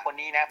องไปหาคน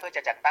นี้นะเพื่อจ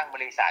ะจัดตั้งบ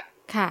ริษัท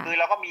คือ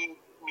เราก็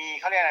มี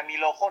เขาเรียกอะไรมี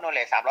local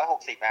knowledge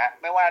 360นะฮะ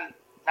ไม่ว่า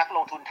นักล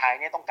งทุนไทย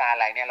เนี่ยต้องการอะ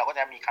ไรเนี่ยเราก็จ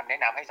ะมีคำแนะ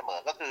นำให้เสม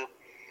อก็คือ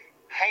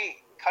ให้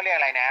เขาเรียก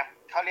อะไรนะ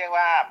เขาเรียก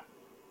ว่า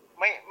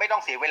ไม่ต้อ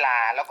งเสียเวลา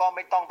แล้วก็ไ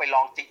ม่ต้องไปล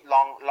องผิด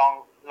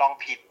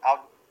เอา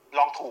ล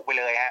องถูกไป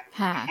เลยฮะ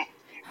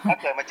ถ้า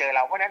เกิดมาเจอเร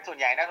าเพราะนั้นส่วน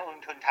ใหญ่นักล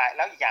งทุนไทยแ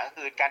ล้วอีกอย่างก็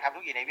คือการทำธุ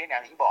รกิจในเวียดนา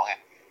มที่บอกไง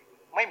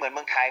ไม่เหมือนเ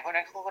มืองไทยเพราะ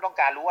นั้นเขาก็ต้อง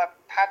การรู้ว่า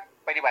ถ้า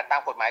ปฏิบัติตา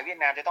มกฎหมายเวียด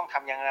นามจะต้องท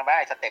ำยังไงบ้าง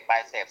สเต็ปบา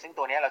ยสเต็ปซึ่ง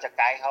ตัวนี้เราจะไ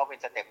กด์เขาเป็น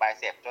สเต็ปบาย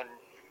สเต็ปจน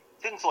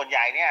ซึ่งส่วนให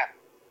ญ่เนี่ย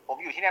ผม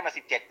อยู่ที่นั่นมา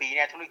17 ปีเ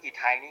นี่ยธุรกิจ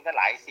ไทยนี่ก็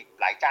ห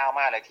ลายเจ้าม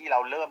ากเลยที่เข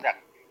าเริ่ม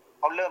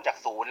จาก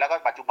ศูนย์แล้วก็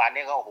ปัจจุบันเ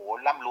นี่ยก็โอ้โห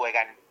ร่ำรวย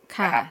กัน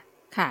นะครับ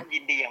ยิ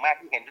นดีอย่างมาก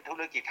ที่เห็นธุ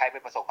รกิจไทยไป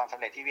ประสบความสำ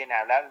เร็จที่เวียดนา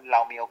มแล้วเรา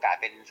มีโอกาส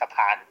เป็นสะพ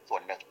านส่ว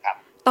นหนึ่งครับ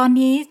ตอน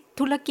นี้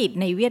ธุรกิจ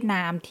ในเวียดน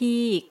าม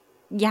ที่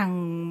ยัง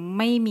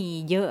ไม่มี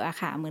เยอะอะ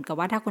ค่ะเหมือนกับ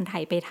ว่าถ้าคนไท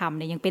ยไปทำเ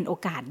นี่ยยังเป็นโอ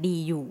กาสดี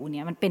อยู่เ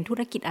นี่ยมันเป็นธุ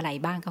รกิจอะไร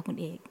บ้างคะคุณ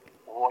เอก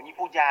โอ้โหนี่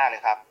พูดยากเล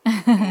ยครับ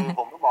คือ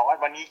ผมก็บอกว่า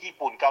วันนี้ญี่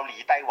ปุ่นเกาหลี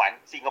ไต้หวัน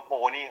สิงคโป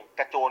ร์นี่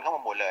กระโจนเข้าม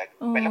าหมดเลย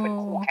เป็น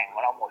คู่แข่งขอ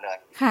งเราหมดเลย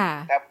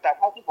แต่เ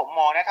ท่าที่ผม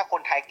มองนะถ้าค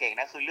นไทยเก่ง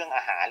นะคือเรื่องอ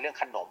าหารเรื่อง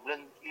ขนมเ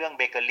รื่องเ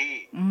บเกอรี่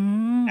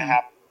นะค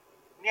รับ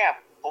เนี่ย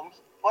ผม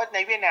เพราะใน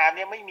เวียดนามเ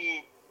นี่ยไม่มี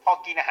พอ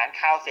กินอาหาร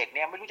คาวเสร็จเ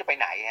นี่ยไม่รู้จะไป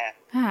ไหนฮะ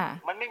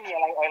มันไม่มีอะ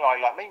ไรอร่อย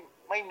ๆไ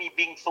ม่มี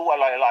บิงซูอ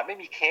ร่อยๆไม่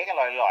มีเค้กอ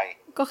ร่อย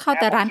ๆก็เข้า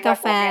แต่ร้านกา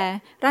แ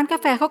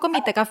ฟเขาก็มี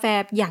แต่กาแฟ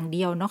อย่างเ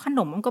ดียวเนาะขน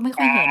มมันก็ไม่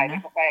ค่อยเห็นน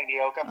ะกาแฟอย่างเดี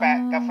ยวกา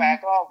แฟ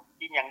ก็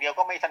กินอย่างเดียว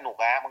ก็ไม่สนุก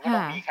อะมันก็ต้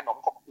องมีขนม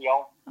ขบเคี้ยว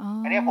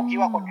อันนี้ผมคิด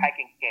ว่าคนไทยเ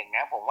ก่งๆน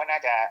ะผมว่าน่า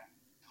จะ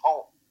เ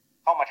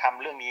ข้ามาท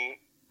ำเรื่องนี้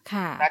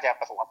น่าจะ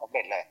ประสบความสำเ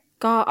ร็จเลย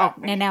ก็ออก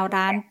ในแนว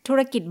ร้านธุ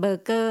รกิจเบอ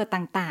ร์เกอร์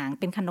ต่างๆ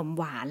เป็นขนม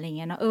หวานอะไรเ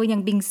งี้ยเนาะอย่า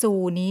งบิงซู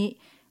นี้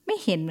ไม่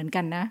เห็นเหมือน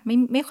กันนะ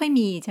ไม่ค่อย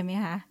มีใช่ไหม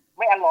คะ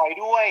ไม่อร่อย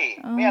ด้วย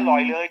ไม่อร่อ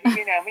ยเลยที่เ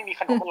วียดนามไม่มี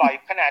ขนมอร่อย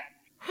ขนาด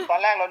ตอน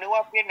แรกเรานึกว่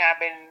าเวียดนาม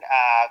เป็น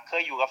เค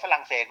ยอยู่กับฝ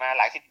รั่งเศสมา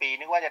หลาย10 ปี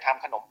นึกว่าจะท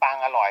ำขนมปัง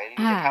อร่อย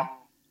จะท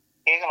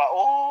ำเค้กอร่อยโ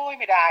อ้ย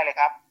ไม่ได้เลย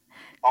ครับ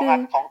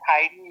ของไท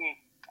ยนี่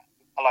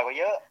อร่อยกว่า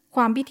เยอะค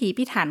วามพิถี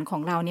พิถันขอ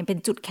งเราเนี่ยเป็น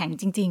จุดแข็ง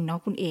จริงๆเนาะ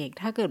คุณเอก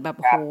ถ้าเกิดแบบ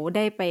โหไ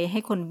ด้ไปให้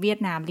คนเวียด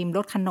นามริมร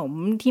สขนม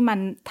ที่มัน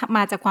ม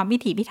าจากความพิ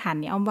ถีพิถัน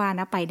เนี่ยอ้อมว่า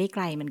นะไปได้ไก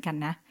ลเหมือนกัน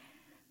นะ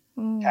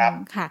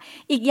ค่ะ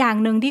อีกอย่าง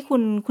หนึ่งที่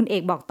คุณเอ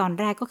กบอกตอน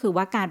แรกก็คือ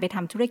ว่าการไปท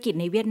ำธุรกิจ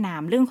ในเวียดนา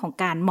มเรื่องของ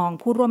การมอง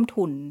ผู้ร่วม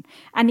ทุน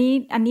อัน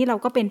นี้เรา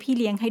ก็เป็นพี่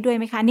เลี้ยงให้ด้วยไ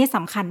หมคะอันนี้ส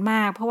ำคัญม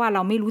ากเพราะว่าเร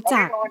าไม่รู้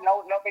จัก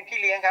เราเป็นพี่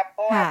เลี้ยงครับเพ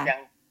ราะว่าอย่าง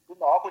คุณ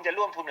บอกว่าคุณจะ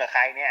ร่วมทุนกับใค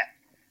รเนี่ย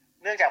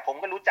เนื่องจากผม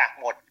ก็รู้จัก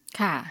หมด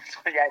ค่ะ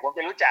ส่วนใหญ่ผมจ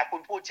ะรู้จักคุ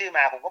ณพูดชื่อม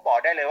าผมก็บอก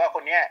ได้เลยว่าค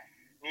นเนี้ย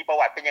มีประ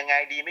วัติเป็นยังไง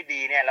ดีไม่ดี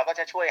เนี่ยเราก็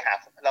จะช่ว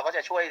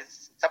ย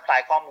ซัพพลาย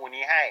ข้อมูล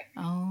นี้ให้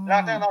แล้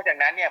วนอกจาก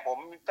นั้นเนี่ยผม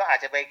ก็อาจ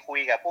จะไปคุย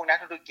กับพวกนัก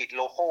ธุรกิจโ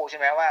ลคอลใช่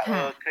ไหมว่า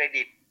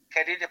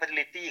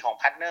credibility ของ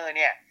พาร์ทเนอร์เ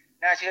นี่ย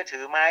น่าเชื่อถื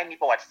อไหมมี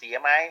ประวัติเสีย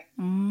ไหม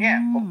เนี่ย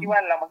ผมคิดว่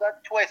ามันก็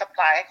ช่วยซัพพ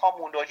ลายให้ข้อ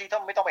มูลโดยที่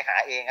ไม่ต้องไปหา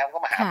เองครับก็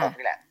มาหาผม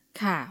นี่แหละ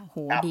ค่ะโห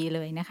ดีเล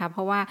ยนะคะเพ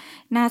ราะว่า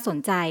น่าสน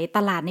ใจต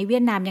ลาดในเวี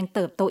ยดนามยังเ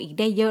ติบโตอีก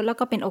ได้เยอะแล้ว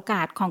ก็เป็นโอก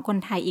าสของคน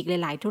ไทยอีกห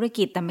ลายๆธุร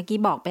กิจแต่เมื่อกี้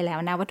บอกไปแล้ว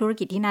นะว่าธุร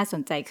กิจที่น่าส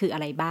นใจคืออะ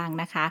ไรบ้าง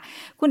นะคะ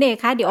คุณเอก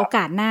คะเดี๋ยวโอก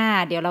าสหน้า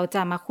เดี๋ยวเราจ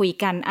ะมาคุย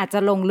กันอาจจะ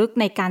ลงลึก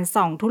ในการ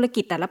ส่องธุร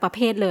กิจแต่ละประเภ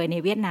ทเลยใน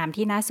เวียดนาม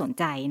ที่น่าสน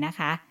ใจนะค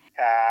ะ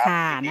ค่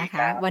ะนะค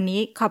ะวันนี้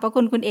ขอบพระ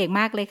คุณคุณเอก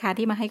มากเลยค่ะ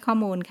ที่มาให้ข้อ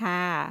มูลค่ะ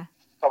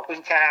ขอบคุณ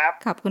ครับ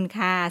ขอบคุณ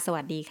ค่ะส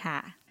วัสดีค่ะ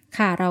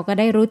ค่ะเราก็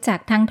ได้รู้จัก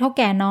ทั้งเฒ่าแ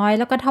ก่น้อย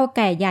แล้วก็เฒ่าแ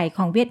ก่ใหญ่ข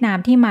องเวียดนาม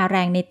ที่มาแร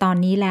งในตอน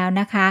นี้แล้ว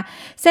นะคะ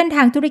เส้นท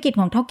างธุรกิจ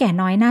ของเฒ่าแก่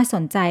น้อยน่าส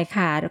นใจ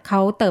ค่ะเขา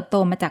เติบโต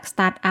มาจากส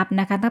ตาร์ทอัพ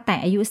นะคะตั้งแต่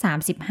อายุ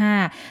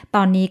35ต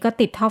อนนี้ก็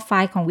ติดท็อป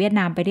5ของเวียดน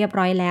ามไปเรียบ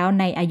ร้อยแล้ว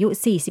ในอายุ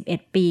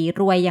41ปี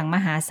รวยอย่างม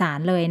หาศาล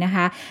เลยนะค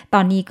ะต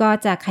อนนี้ก็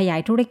จะขยา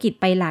ยธุรกิจ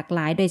ไปหลากหล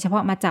ายโดยเฉพา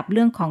ะมาจับเ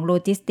รื่องของโล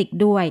จิสติก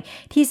ด้วย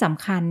ที่ส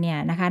ำคัญเนี่ย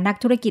นะคะนัก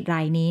ธุรกิจร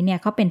ายนี้เนี่ย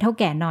เขาเป็นเฒ่า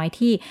แก่น้อย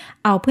ที่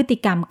เอาพฤติ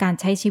กรรมการ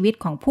ใช้ชีวิต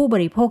ของผู้บ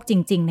ริโภคจ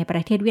ริงๆในป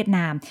ระเทศเวียด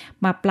นาม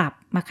มาปรับ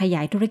มาขย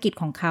ายธุรกิจ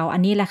ของเขาอั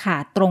นนี้แหละค่ะ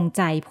ตรงใ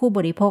จผู้บ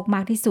ริโภคม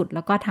ากที่สุดแ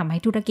ล้วก็ทำให้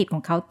ธุรกิจขอ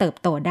งเขาเติบ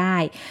โตได้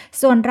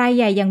ส่วนราย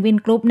ใหญ่อย่างวิน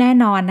กรุ๊ปแน่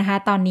นอนนะคะ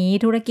ตอนนี้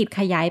ธุรกิจ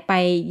ขยายไป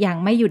อย่าง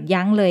ไม่หยุด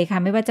ยั้งเลยค่ะ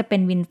ไม่ว่าจะเป็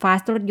นวินฟาส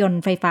ต์รถยน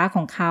ต์ไฟฟ้าข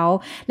องเขา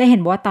และเห็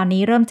นว่าตอน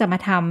นี้เริ่มจะมา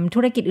ทำธุ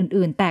รกิจ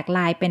อื่นๆแตกล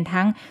ายเป็น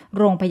ทั้ง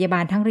โรงพยาบา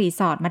ลทั้งรี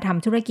สอร์ทมาท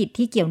ำธุรกิจ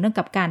ที่เกี่ยวเนื่อง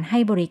กับการให้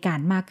บริการ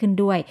มากขึ้น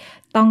ด้วย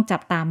ต้องจั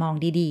บตามอง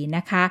ดีๆน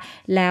ะคะ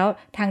แล้ว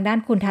ทางด้าน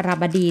คุณธาร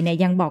บดีเนี่ย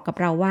ยังบอกกับ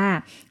เราว่า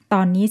ต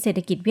อนนี้เศรษฐ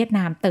กิจเวียดน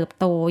ามเติบ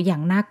โตอย่า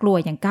งน่ากลัว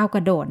อย่างก้าวก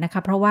ระโดดนะค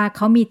ะเพราะว่าเข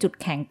ามีจุด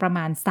แข็งประม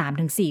าณ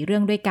 3-4 เรื่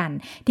องด้วยกัน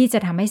ที่จะ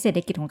ทำให้เศรษฐ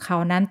กิจของเขา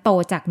นั้นโต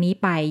จากนี้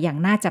ไปอย่าง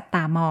น่าจับต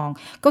ามอง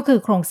ก็คือ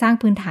โครงสร้าง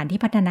พื้นฐานที่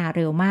พัฒนาเ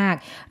ร็วมาก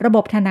ระบ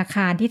บธนาค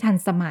ารที่ทัน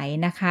สมัย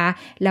นะคะ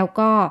แล้ว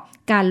ก็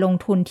การลง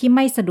ทุนที่ไ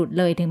ม่สะดุด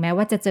เลยถึงแม้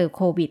ว่าจะเจอโ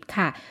ควิด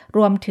ค่ะร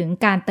วมถึง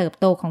การเติบ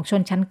โตของช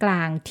นชั้นกล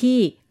างที่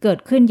เกิด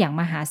ขึ้นอย่าง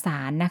มหาศา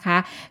ลนะคะ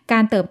กา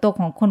รเติบโต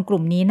ของคนก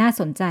ลุ่มนี้น่า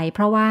สนใจเพ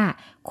ราะว่า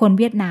คน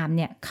เวียดนามเ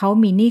นี่ยเขา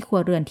มีหนี้ครัว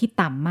เรือนที่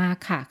ต่ำมาก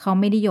ค่ะเขา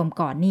ไม่นิยม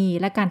ก่อหนี้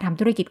และการทำ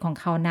ธุรกิจของ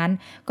เขานั้น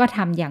ก็ท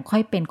ำอย่างค่อ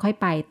ยเป็นค่อย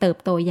ไปเติบ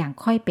โตอย่าง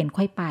ค่อยเป็น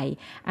ค่อยไป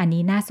อัน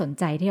นี้น่าสน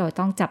ใจที่เรา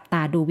ต้องจับต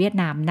าดูเวียด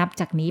นามนับ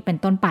จากนี้เป็น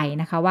ต้นไป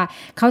นะคะว่า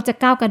เขาจะ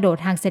ก้าวกระโดด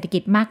ทางเศรษฐกิ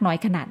จมากน้อย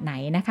ขนาดไหน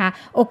นะคะ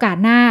โอกาส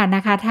หน้าน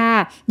ะคะถ้า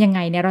ยังไง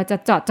เนี่ยเราจะ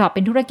เจาะเป็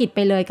นธุรกิจไป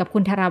เลยกับคุ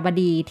ณธาราว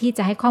ดีที่จ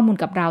ะให้ข้อมูล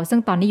กับเราซึ่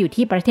งตอนนี้อยู่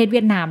ที่ประเทศเวี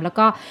ยดนามแล้ว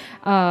ก็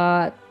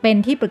เป็น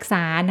ที่ปรึกษ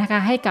านะคะ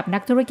ให้กับนั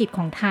กธุรกิจข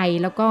องไทย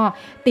แล้วก็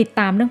ติด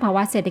ตามเรื่องภาว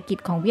ะเศรษฐกิจ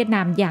ของเวียดน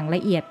ามอย่างล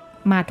ะเอียด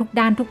มาทุก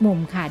ด้านทุกมุม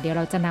ค่ะเดี๋ยวเ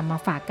ราจะนำมา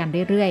ฝากกัน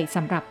เรื่อยๆส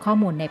ำหรับข้อ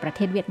มูลในประเท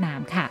ศเวียดนาม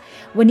ค่ะ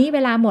วันนี้เว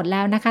ลาหมดแ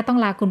ล้วนะคะต้อง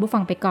ลาคุณผู้ฟั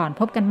งไปก่อน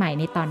พบกันใหม่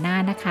ในตอนหน้า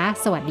นะคะ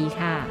สวัสดี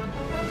ค่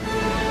ะ